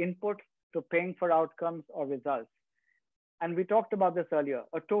paying for input to paying for outcomes or results. And we talked about this earlier,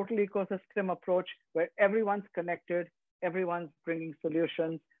 a total ecosystem approach where everyone's connected, everyone's bringing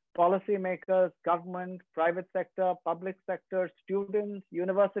solutions, policymakers, government, private sector, public sector, students,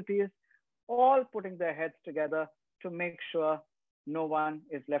 universities, all putting their heads together to make sure no one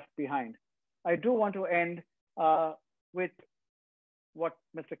is left behind. I do want to end with what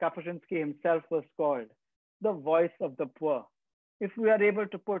Mr. Kapuscinski himself was called, the voice of the poor. If we are able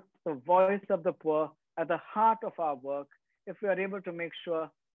to put the voice of the poor at the heart of our work, if we are able to make sure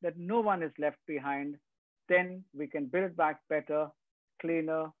that no one is left behind, then we can build back better,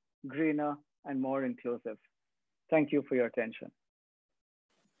 cleaner, greener, and more inclusive. Thank you for your attention.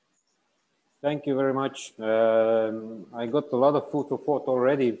 Thank you very much. I got a lot of food for thought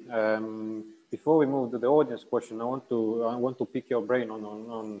already. Before we move to the audience question, I want to pick your brain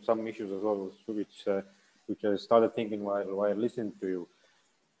on some issues as well, which I started thinking while listening to you.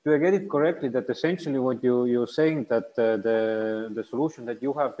 Do I get it correctly that essentially what you're saying that the solution that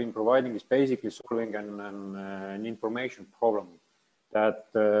you have been providing is basically solving an information problem, that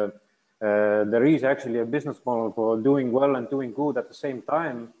there is actually a business model for doing well and doing good at the same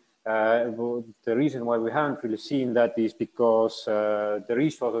time? The reason why we haven't really seen that is because the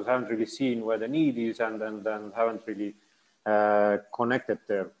resources haven't really seen where the need is and haven't really connected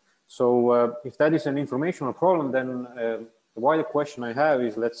there. So if that is an informational problem, then the wider question I have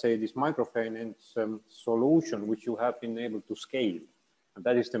is, let's say, this microfinance solution, which you have been able to scale. And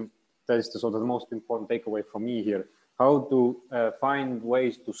that is the sort of the most important takeaway from me here, how to find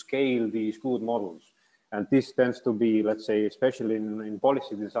ways to scale these good models. And this tends to be, let's say, especially in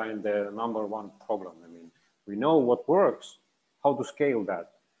policy design, the #1 problem. I mean, we know what works, how to scale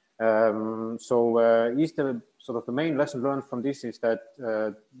that. Is the sort of the main lesson learned from this is that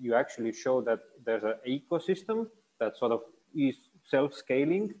you actually show that there's an ecosystem that sort of is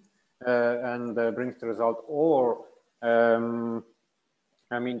self-scaling and brings the result, or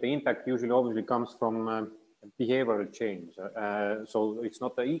I mean, the impact usually obviously comes from behavioral change. So it's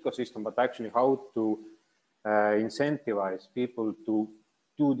not the ecosystem, but actually how to incentivize people to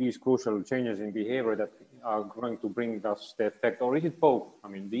do these crucial changes in behavior that are going to bring us the effect, or is it both? I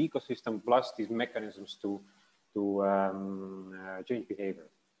mean, the ecosystem plus these mechanisms to change behavior.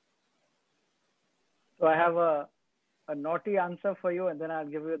 So I have a naughty answer for you, and then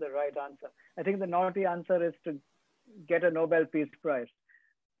I'll give you the right answer. I think the naughty answer is to get a Nobel Peace Prize.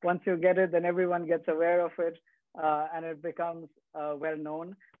 Once you get it, then everyone gets aware of it, and it becomes well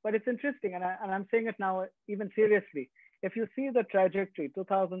known. But it's interesting, and I'm saying it now even seriously. If you see the trajectory,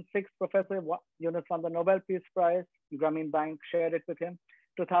 2006, Professor Yunus won the Nobel Peace Prize. Grameen Bank shared it with him.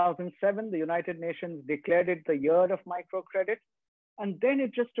 2007, the United Nations declared it the year of microcredit, and then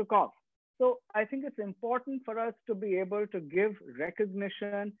it just took off. So I think it's important for us to be able to give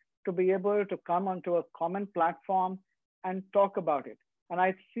recognition, to be able to come onto a common platform and talk about it. And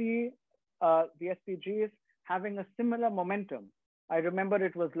I see the SDGs having a similar momentum. I remember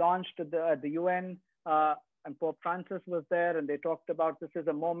it was launched at the UN, and Pope Francis was there, and they talked about this as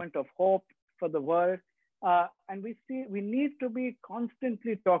a moment of hope for the world. And we need to be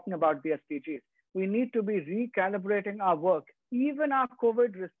constantly talking about the SDGs. We need to be recalibrating our work. Even our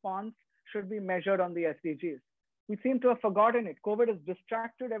COVID response should be measured on the SDGs. We seem to have forgotten it. COVID has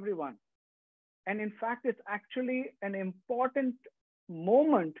distracted everyone. And in fact, it's actually an important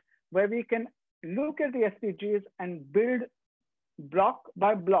moment where we can look at the SDGs and build block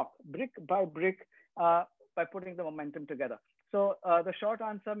by block, brick by brick, by putting the momentum together. So the short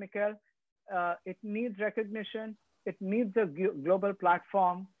answer, Mikhail, it needs recognition. It needs a global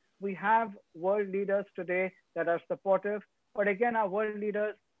platform. We have world leaders today that are supportive, but again, our world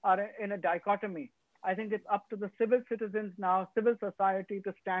leaders are in a dichotomy. I think it's up to the civil citizens now, civil society,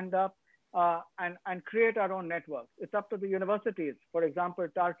 to stand up and create our own networks. It's up to the universities, for example,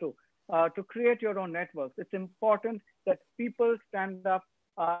 Tartu, to create your own networks. It's important that people stand up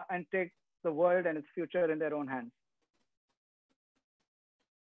and take the world and its future in their own hands.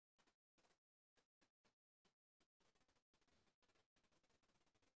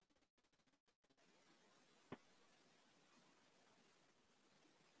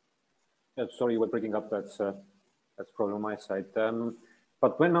 Yeah, sorry, you were breaking up. That's probably on my side.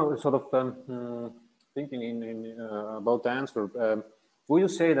 But when I was sort of thinking about the answer, would you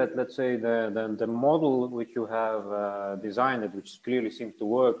say that, let's say, the model which you have designed, which clearly seems to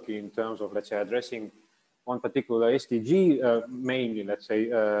work in terms of, let's say, addressing one particular SDG, mainly, let's say,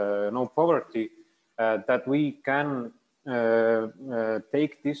 no poverty, that we can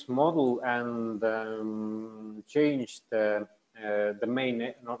take this model and change the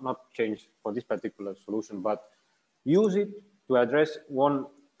main, not change for this particular solution, but use it to address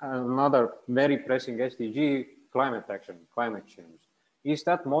another very pressing SDG, climate action, climate change. Is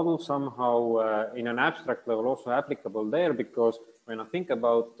that model somehow in an abstract level also applicable there? Because when I think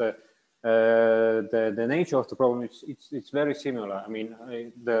about the nature of the problem, it's very similar. I mean,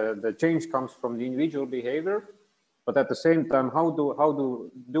 the change comes from the individual behavior, but at the same time, how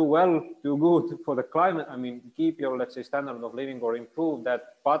to do well, do good for the climate? I mean, keep your, let's say, standard of living or improve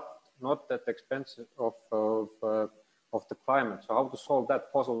that, but not at the expense of the climate. So how to solve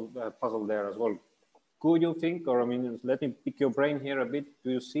that puzzle there as well? Could you think, or I mean, let me pick your brain here a bit. Do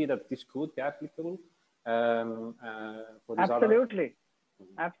you see that this could be applicable for this? Absolutely.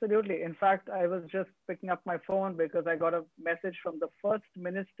 Absolutely. In fact, I was just picking up my phone because I got a message from the first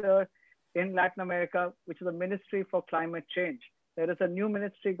minister in Latin America, which is the Ministry for Climate Change. There is a new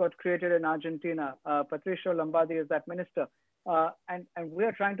ministry got created in Argentina. Patricio Lombardi is that minister. And we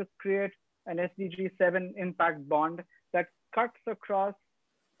are trying to create an SDG 7 impact bond that cuts across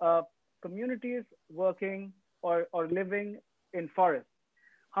communities working or living in forests.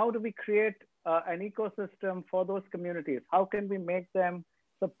 How do we create an ecosystem for those communities? How can we make them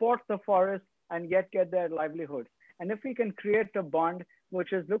support the forest and yet get their livelihoods? And if we can create a bond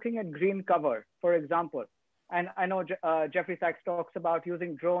which is looking at green cover, for example, and I know Jeffrey Sachs talks about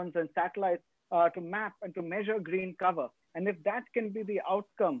using drones and satellites to map and to measure green cover. And if that can be the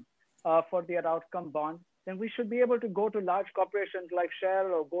outcome for the outcome bond, then we should be able to go to large corporations like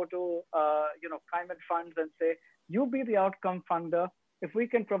Shell or go to climate funds and say, you be the outcome funder if we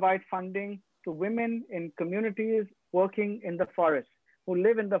can provide funding to women in communities working in the forest, who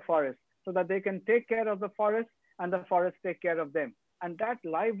live in the forest, so that they can take care of the forest and the forest take care of them. And that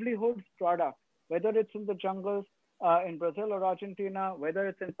livelihoods product, whether it's in the jungles in Brazil or Argentina, whether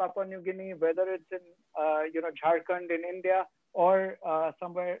it's in Papua New Guinea, whether it's in Jharkhand in India, or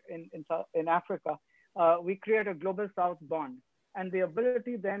somewhere in Africa, we create a global South bond. And the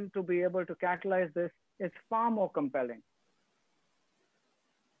ability then to be able to catalyze this is far more compelling.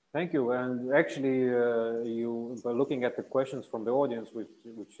 Thank you. And actually, you were looking at the questions from the audience, which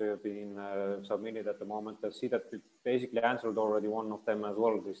have been submitted at the moment. I see that we basically answered already one of them as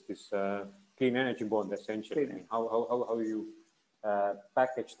well. This clean energy bond, essentially. I mean, how you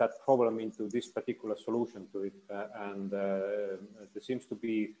package that problem into this particular solution to it, and there seems to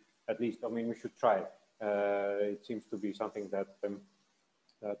be, at least, I mean, we should try. It seems to be something that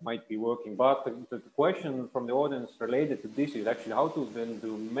might be working, but the question from the audience related to this is actually how to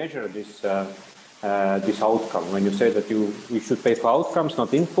measure this this outcome. When you say that we should pay for outcomes, not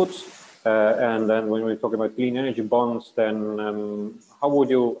inputs, and then when we're talking about clean energy bonds, then how would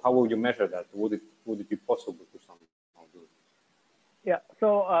you measure that? Would it be possible to somehow do it? Yeah,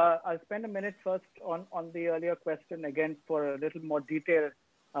 so I'll spend a minute first on the earlier question again for a little more detail.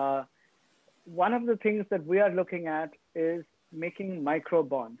 One of the things that we are looking at is making micro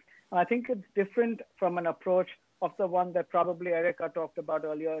bonds. And I think it's different from an approach of the one that probably Erica talked about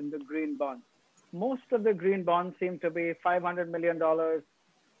earlier in the green bonds. Most of the green bonds seem to be $500 million, $5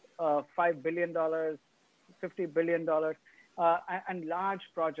 billion, $50 billion, and large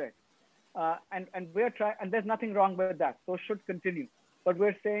projects. And we're trying, and there's nothing wrong with that. Those should continue. But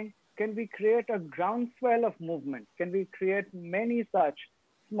we're saying, can we create a groundswell of movement? Can we create many such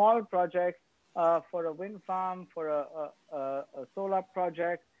small projects for a wind farm, for a solar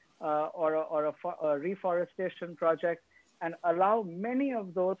project, or a reforestation project, and allow many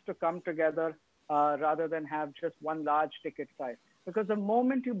of those to come together rather than have just one large ticket size? Because the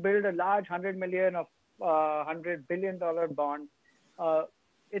moment you build a large 100 million or $100 billion bond,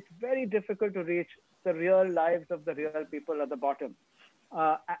 it's very difficult to reach the real lives of the real people at the bottom.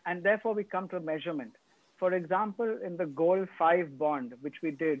 And therefore, we come to measurement. For example, in the Goal 5 bond, which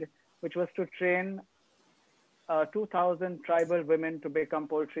we did, which was to train 2,000 tribal women to become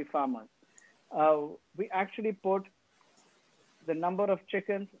poultry farmers. We actually put the number of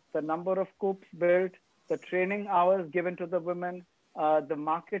chickens, the number of coops built, the training hours given to the women, the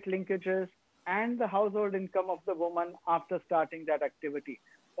market linkages, and the household income of the woman after starting that activity.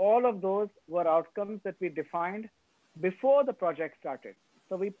 All of those were outcomes that we defined before the project started.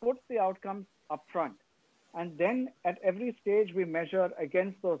 So we put the outcomes up front. And then at every stage, we measure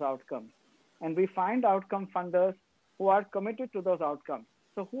against those outcomes. And we find outcome funders who are committed to those outcomes.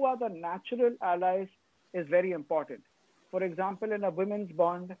 So who are the natural allies is very important. For example, in a women's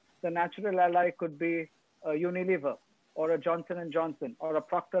bond, the natural ally could be a Unilever or a Johnson & Johnson or a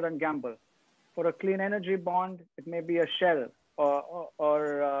Procter & Gamble. For a clean energy bond, it may be a Shell or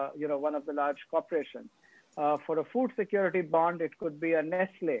one of the large corporations. For a food security bond, it could be a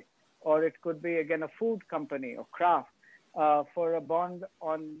Nestle, or it could be, again, a food company or Kraft. For a bond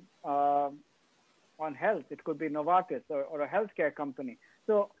on health, it could be Novartis or a healthcare company.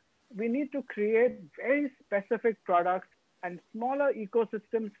 So we need to create very specific products and smaller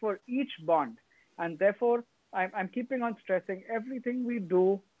ecosystems for each bond. And therefore, I'm keeping on stressing everything we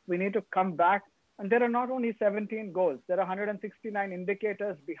do, we need to come back. And there are not only 17 goals, there are 169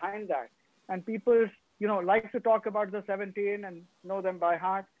 indicators behind that. And people, like to talk about the 17 and know them by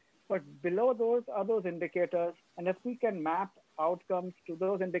heart. But below those are those indicators. And if we can map outcomes to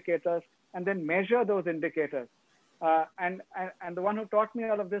those indicators and then measure those indicators. And the one who taught me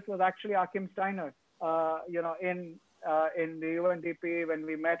all of this was actually Achim Steiner, in the UNDP when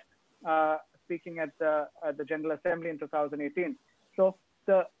we met speaking at the General Assembly in 2018. So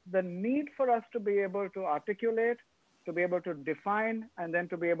the need for us to be able to articulate, to be able to define, and then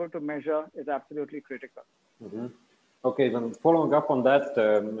to be able to measure is absolutely critical. Mm-hmm. Okay, then following up on that,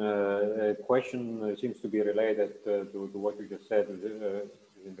 question seems to be related to what you just said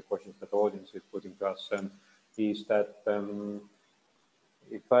in the questions that the audience is putting to us, is that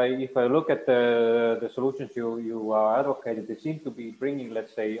if I look at the solutions you are advocating, they seem to be bringing,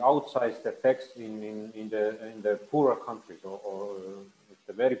 let's say, outsized effects in the poorer countries or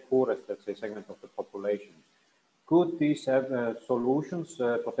the very poorest, let's say, segment of the population. Could these solutions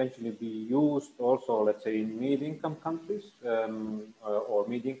potentially be used also, let's say, in mid-income countries or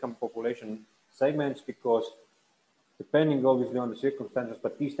mid-income population segments? Because depending obviously on the circumstances,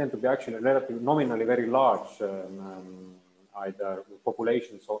 but these tend to be actually relatively nominally very large either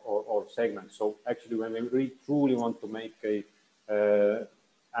populations or segments. So actually, when we really truly want to make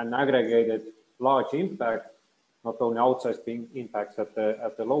an aggregated large impact, not only outsized impacts at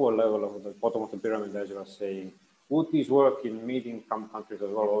the lower level of the bottom of the pyramid, as you were saying, would these work in mid-income countries as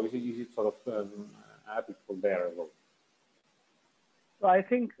well, or is it sort of applicable there as well? So I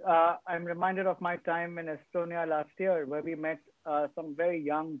think I'm reminded of my time in Estonia last year, where we met some very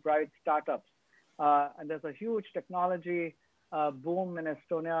young, bright startups. And there's a huge technology boom in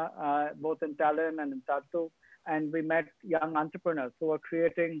Estonia, both in Tallinn and in Tartu. And we met young entrepreneurs who are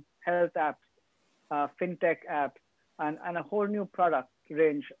creating health apps, fintech apps, and a whole new product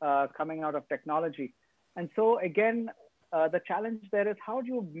range coming out of technology. And so again, the challenge there is, how do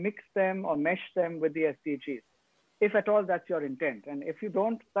you mix them or mesh them with the SDGs? If at all that's your intent. And if you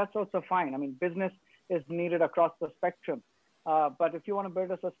don't, that's also fine. I mean, business is needed across the spectrum. But if you want to build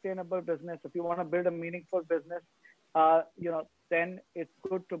a sustainable business, if you want to build a meaningful business, then it's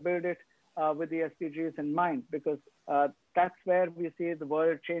good to build it with the SDGs in mind, because that's where we see the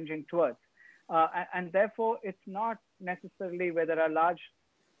world changing towards. And therefore, it's not necessarily where there are large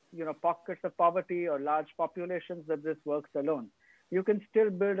pockets of poverty or large populations that this works alone. You can still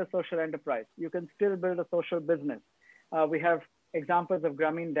build a social enterprise. You can still build a social business. We have examples of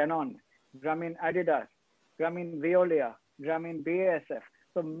Grameen Danone, Grameen Adidas, Grameen Veolia, Grameen BASF.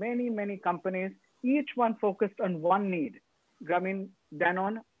 So many, many companies, each one focused on one need. Grameen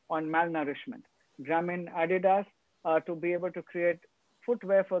Danone on malnourishment. Grameen Adidas to be able to create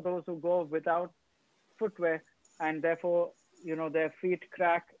footwear for those who go without footwear, and therefore, their feet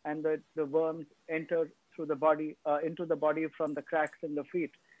crack and the worms enter through the body, into the body from the cracks in the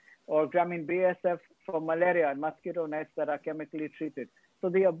feet. Or Grameen BASF for malaria and mosquito nets that are chemically treated. So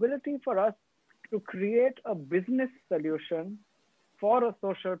the ability for us to create a business solution for a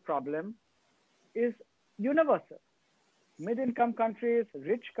social problem is universal. Mid-income countries,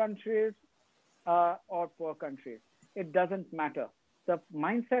 rich countries, or poor countries. It doesn't matter. The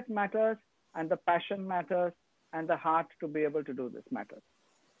mindset matters, and the passion matters, and the heart to be able to do this matters.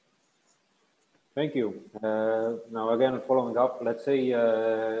 Thank you. Now, again, following up, let's say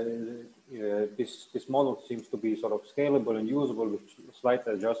this model seems to be sort of scalable and usable with slight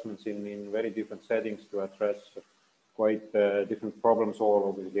adjustments in very different settings to address quite different problems, all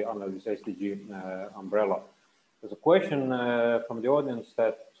obviously under this SDG umbrella. There's a question from the audience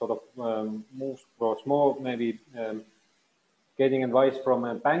that sort of moves towards more maybe getting advice from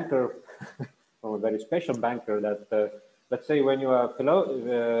a banker, from a very special banker, that let's say when you are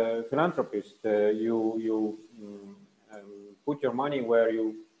a philanthropist, you put your money where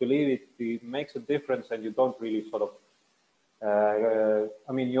you believe it makes a difference, and you don't really sort of,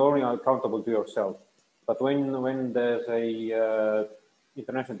 I mean, you're only accountable to yourself. But when there's a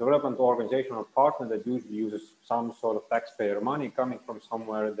international development organization or partner that usually uses some sort of taxpayer money coming from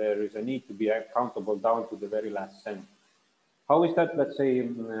somewhere, there is a need to be accountable down to the very last cent. How is that, let's say,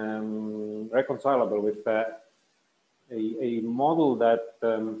 reconcilable with a model that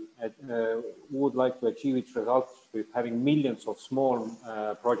would like to achieve its results with having millions of small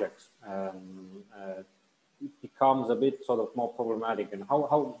projects? It becomes a bit sort of more problematic. And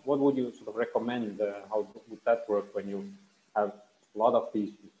what would you sort of recommend? How would that work when you have a lot of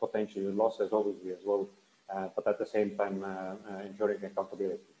these potential losses, obviously, as well, but at the same time ensuring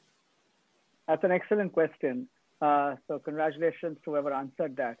accountability? That's an excellent question. So congratulations to whoever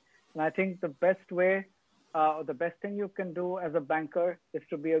answered that. And I think the best way, the best thing you can do as a banker is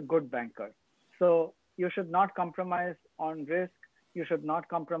to be a good banker. So you should not compromise on risk. You should not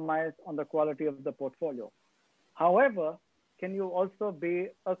compromise on the quality of the portfolio. However, can you also be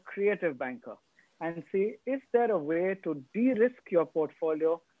a creative banker and see, is there a way to de-risk your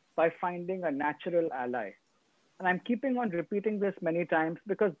portfolio by finding a natural ally? And I'm keeping on repeating this many times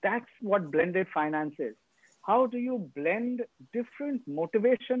because that's what blended finance is. How do you blend different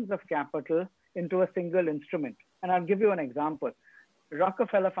motivations of capital into a single instrument? And I'll give you an example.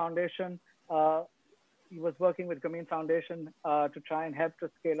 Rockefeller Foundation, he was working with Grameen Foundation to try and help to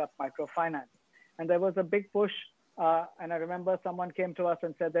scale up microfinance. And there was a big push. And I remember someone came to us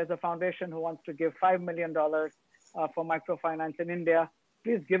and said, there's a foundation who wants to give $5 million for microfinance in India.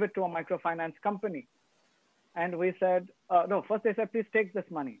 Please give it to a microfinance company. And we said, no, first they said, please take this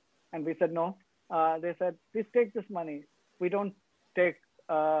money. And we said, no. They said, please take this money. We don't take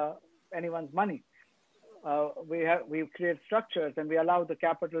anyone's money. We create structures and we allow the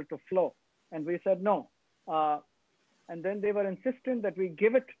capital to flow. And we said, no. And then they were insistent that we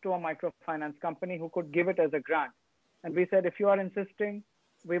give it to a microfinance company who could give it as a grant. And we said, if you are insisting,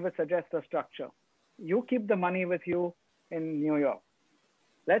 we would suggest a structure. you keep the money with you in New York.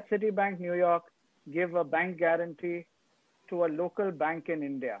 Let Citibank New York give a bank guarantee to a local bank in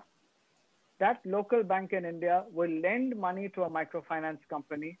India. That local bank in India will lend money to a microfinance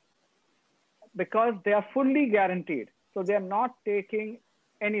company because they are fully guaranteed. So they are not taking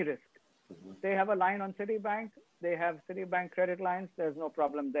any risk. They have a line on Citibank. They have Citibank credit lines. There's no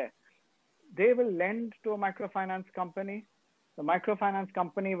problem there. They will lend to a microfinance company. The microfinance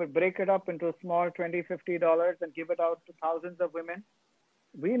company will break it up into small $20, $50 and give it out to thousands of women.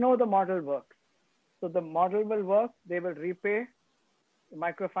 We know the model works. So the model will work. They will repay the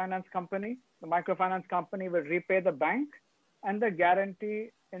microfinance company. The microfinance company will repay the bank, and the guarantee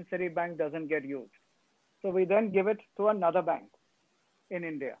in Citibank doesn't get used. So we then give it to another bank in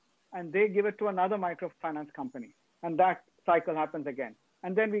India, and they give it to another microfinance company. And that cycle happens again.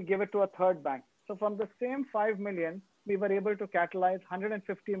 And then we give it to a third bank. So from the same 5 million, we were able to catalyze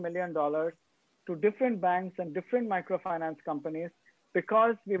 $150 million to different banks and different microfinance companies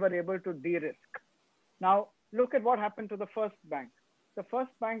because we were able to de-risk. Now, look at what happened to the first bank. The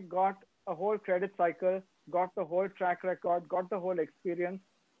first bank got a whole credit cycle, got the whole track record, got the whole experience.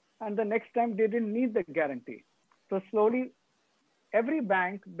 And the next time they didn't need the guarantee. So slowly, every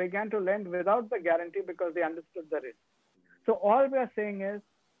bank began to lend without the guarantee because they understood the risk. So all we are saying is,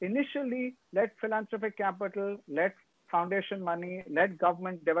 initially, let philanthropic capital, let foundation money, let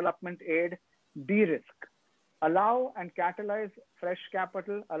government development aid de-risk. Allow and catalyze fresh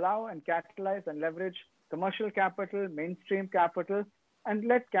capital, allow and catalyze and leverage commercial capital, mainstream capital, and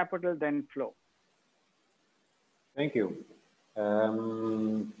let capital then flow. Thank you.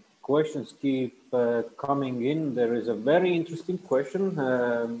 Questions keep coming in. There is a very interesting question.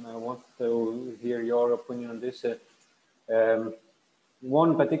 I want to hear your opinion on this.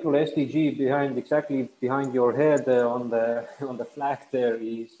 One particular SDG exactly behind your head on the flag there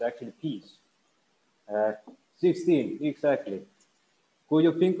is actually peace. 16, exactly. Could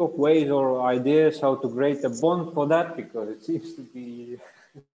you think of ways or ideas how to create a bond for that? Because it seems to be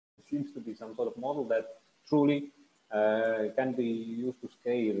some sort of model that truly can be used to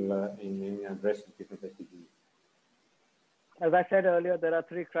scale in addressing different SDGs. As I said earlier, there are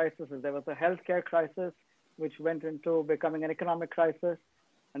three crises. There was a healthcare crisis, which went into becoming an economic crisis,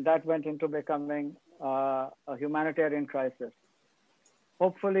 and that went into becoming a humanitarian crisis.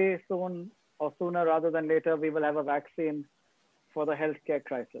 Hopefully soon, or sooner rather than later, we will have a vaccine for the healthcare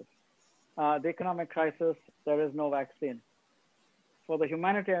crisis. The economic crisis, there is no vaccine. For the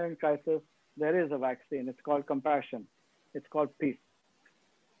humanitarian crisis, there is a vaccine. It's called compassion. It's called peace.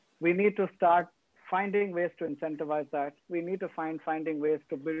 We need to start finding ways to incentivize that. We need to finding ways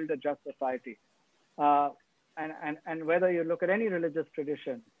to build a just society. And whether you look at any religious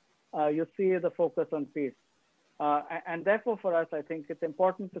tradition, you see the focus on peace. And therefore, for us, I think it's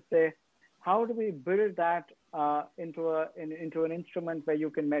important to say, how do we build that into an instrument where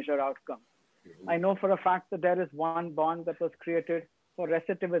you can measure outcomes? I know for a fact that there is one bond that was created for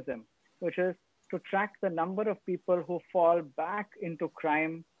recidivism, which is to track the number of people who fall back into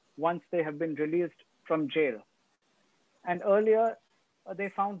crime once they have been released from jail. And earlier, they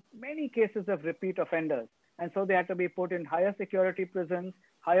found many cases of repeat offenders. And so they had to be put in higher security prisons,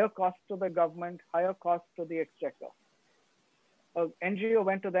 higher costs to the government, higher costs to the exchequer. An NGO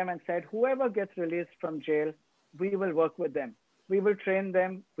went to them and said, whoever gets released from jail, we will work with them. We will train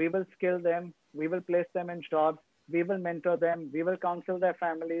them, we will skill them, we will place them in jobs, we will mentor them, we will counsel their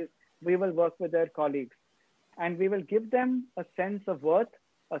families, we will work with their colleagues. And we will give them a sense of worth,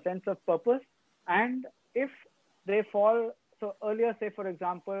 a sense of purpose. And if they fall, so earlier, say, for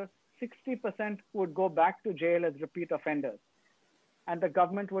example, 60% would go back to jail as repeat offenders. And the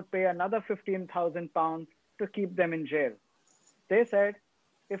government would pay another £15,000 to keep them in jail. They said,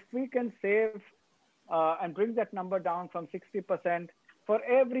 if we can save and bring that number down from 60% for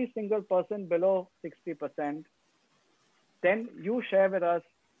every single person below 60%, then you share with us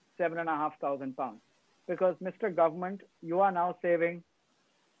 £7,500. Because Mr. Government, you are now saving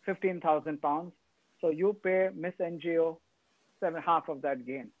 £15,000. So you pay Miss NGO half of that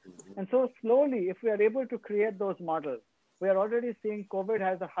gain. And so slowly, if we are able to create those models, we are already seeing COVID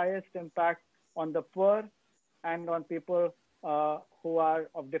has the highest impact on the poor and on people who are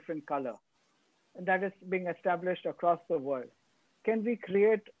of different color. And that is being established across the world. Can we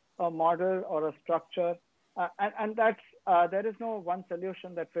create a model or a structure? And that's, there is no one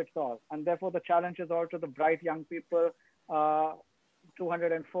solution that fits all. And therefore the challenge is all to the bright young people,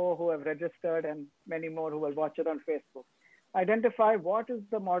 204 who have registered and many more who will watch it on Facebook. Identify what is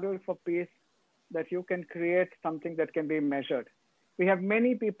the model for peace that you can create something that can be measured. We have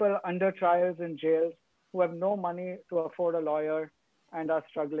many people under trials in jails who have no money to afford a lawyer and are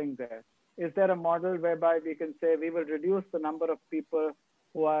struggling there. Is there a model whereby we can say we will reduce the number of people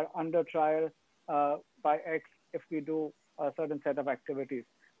who are under trial by X if we do a certain set of activities?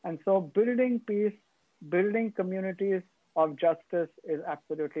 And so building peace, building communities of justice is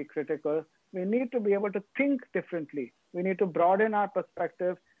absolutely critical. We need to be able to think differently. We need to broaden our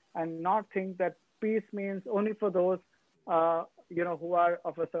perspective and not think that peace means only for those who are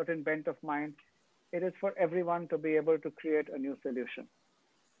of a certain bent of mind. It is for everyone to be able to create a new solution.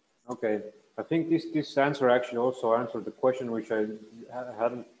 Okay, I think this answer actually also answered the question which I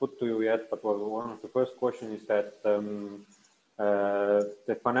hadn't put to you yet, but was one of the first questions, is that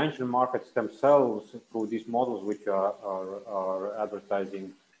the financial markets themselves, through these models which are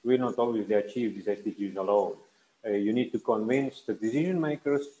advertising, will not obviously achieve these SDGs alone. You need to convince the decision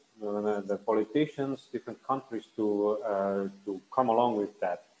makers, the politicians, different countries to come along with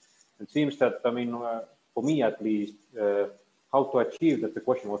that. It seems that, I mean, for me at least, how to achieve that, the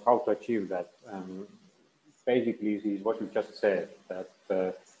question was how to achieve that. Basically is what you just said, that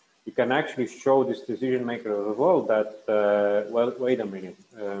you can actually show this decision maker as well that, well, wait a minute,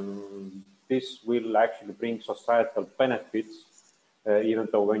 this will actually bring societal benefits, even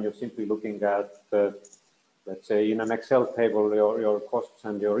though when you're simply looking at, let's say, in an Excel table, your costs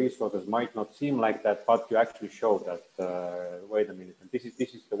and your resources might not seem like that, but you actually show that, wait a minute, and this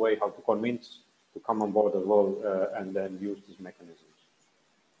is the way how to convince to come on board as well, and then use these mechanisms.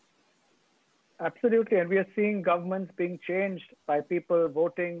 Absolutely, and we are seeing governments being changed by people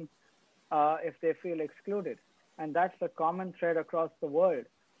voting if they feel excluded. And that's a common thread across the world.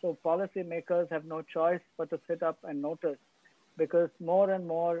 So policymakers have no choice but to sit up and notice, because more and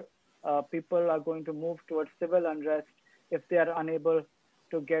more people are going to move towards civil unrest if they are unable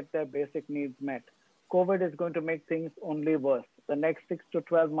to get their basic needs met. COVID is going to make things only worse. The next 6 to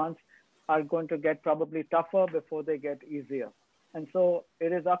 12 months are going to get probably tougher before they get easier. And so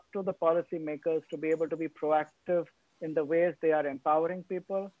it is up to the policymakers to be able to be proactive in the ways they are empowering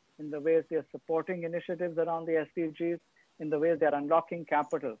people, in the ways they are supporting initiatives around the SDGs, in the ways they are unlocking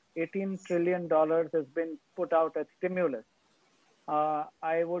capital. $18 trillion has been put out as stimulus.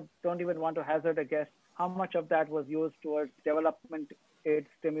 I don't even want to hazard a guess how much of that was used towards development aid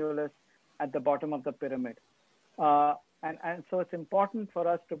stimulus at the bottom of the pyramid. And so it's important for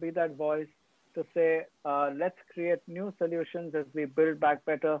us to be that voice to say, let's create new solutions as we build back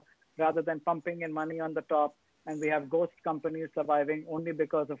better, rather than pumping in money on the top. And we have ghost companies surviving only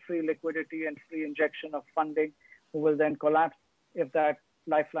because of free liquidity and free injection of funding, who will then collapse if that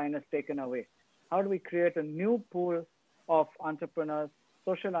lifeline is taken away. How do we create a new pool of entrepreneurs,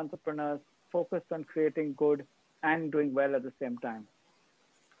 social entrepreneurs, focused on creating good and doing well at the same time?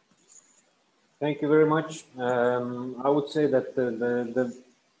 Thank you very much. I would say that the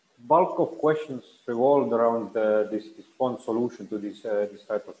bulk of questions revolved around this one solution to this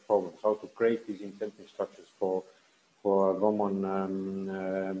type of problems, how to create these incentive structures for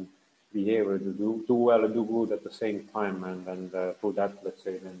common behavior, to do well and do good at the same time, and through that, let's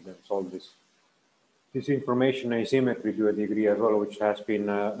say, then solve this information asymmetry to a degree as well, which has been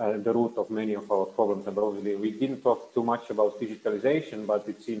the root of many of our problems. And obviously, we didn't talk too much about digitalization, but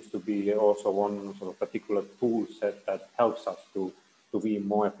it seems to be also one sort of particular tool set that helps us to be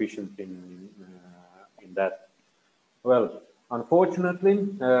more efficient in that. Well, unfortunately,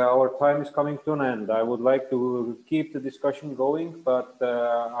 our time is coming to an end. I would like to keep the discussion going, but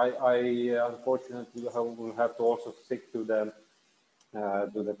I unfortunately will have to also stick to the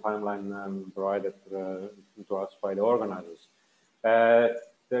timeline provided to us by the organizers.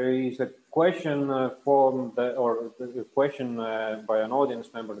 There is a question formed, or a question by an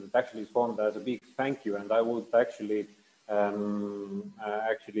audience member that actually is formed as a big thank you, and I would actually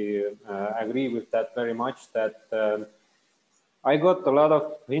agree with that very much. That I got a lot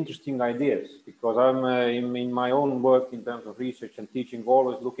of interesting ideas, because I'm in my own work in terms of research and teaching,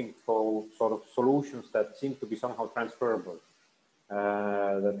 always looking for sort of solutions that seem to be somehow transferable.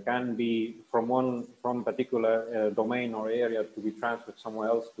 That can be from particular domain or area to be transferred somewhere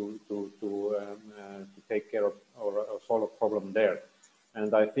else to take care of or solve a problem there.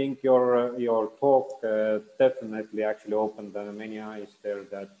 And I think your talk definitely actually opened many eyes there.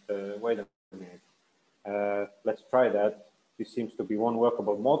 That wait a minute, let's try that. This seems to be one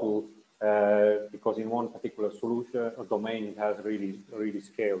workable model, because in one particular solution or domain it has really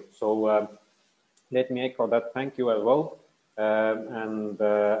scaled. So let me echo that. Thank you as well. And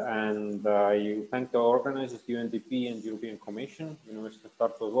I thank the organizers, UNDP and European Commission, University of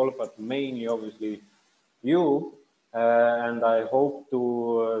Tartu as well, but mainly obviously you. And I hope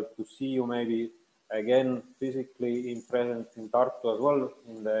to see you maybe again physically present in Tartu as well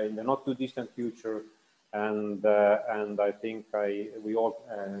in the not too distant future. And I think we all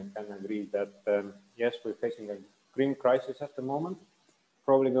can agree that yes, we're facing a green crisis at the moment,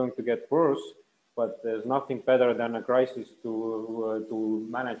 probably going to get worse, but there's nothing better than a crisis to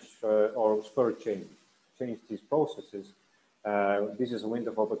manage or spur change these processes. This is a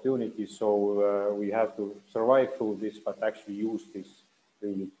window of opportunity, so we have to survive through this, but actually use this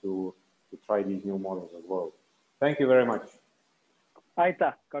really to try these new models as well. Thank you very much.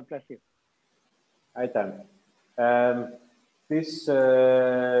 Aita, God bless you. Aitäh. This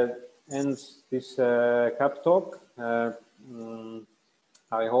ends this CAP talk.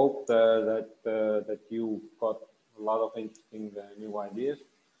 I hope that you got a lot of interesting new ideas.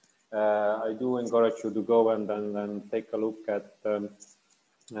 I do encourage you to go and take a look at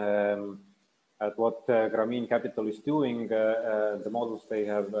what Grameen Capital is doing, the models they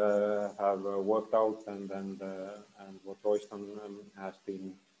have worked out, and what Royston has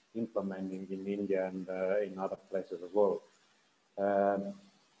been implementing in India and in other places as well.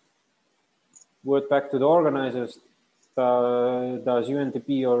 Word back to the organizers. Does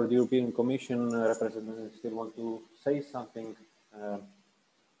UNDP or the European Commission representative still want to say something?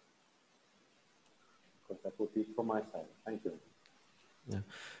 That would be from my side. Thank you. Yeah,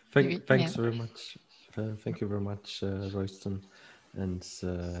 thanks very much. Thank you very much, Royston and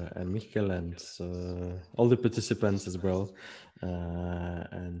Michael, and all the participants as well.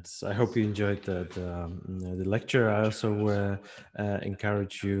 And I hope you enjoyed the lecture. I also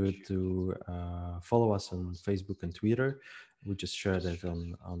encourage you to follow us on Facebook and Twitter. We just shared it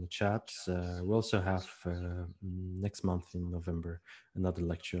on the chat. We also have next month in November another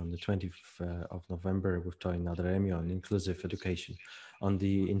lecture on the 20th of November with Toyin Nadaremi on inclusive education, on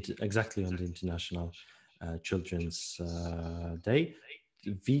the exactly on the International Children's Day.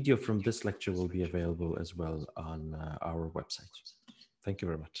 The video from this lecture will be available as well on our website. Thank you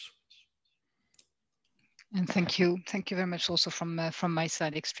very much. And thank you very much also from my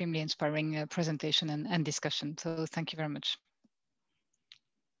side. Extremely inspiring presentation and discussion. So thank you very much.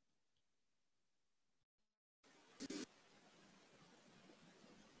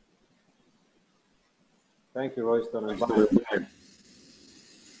 Thank you, Royston, and bye.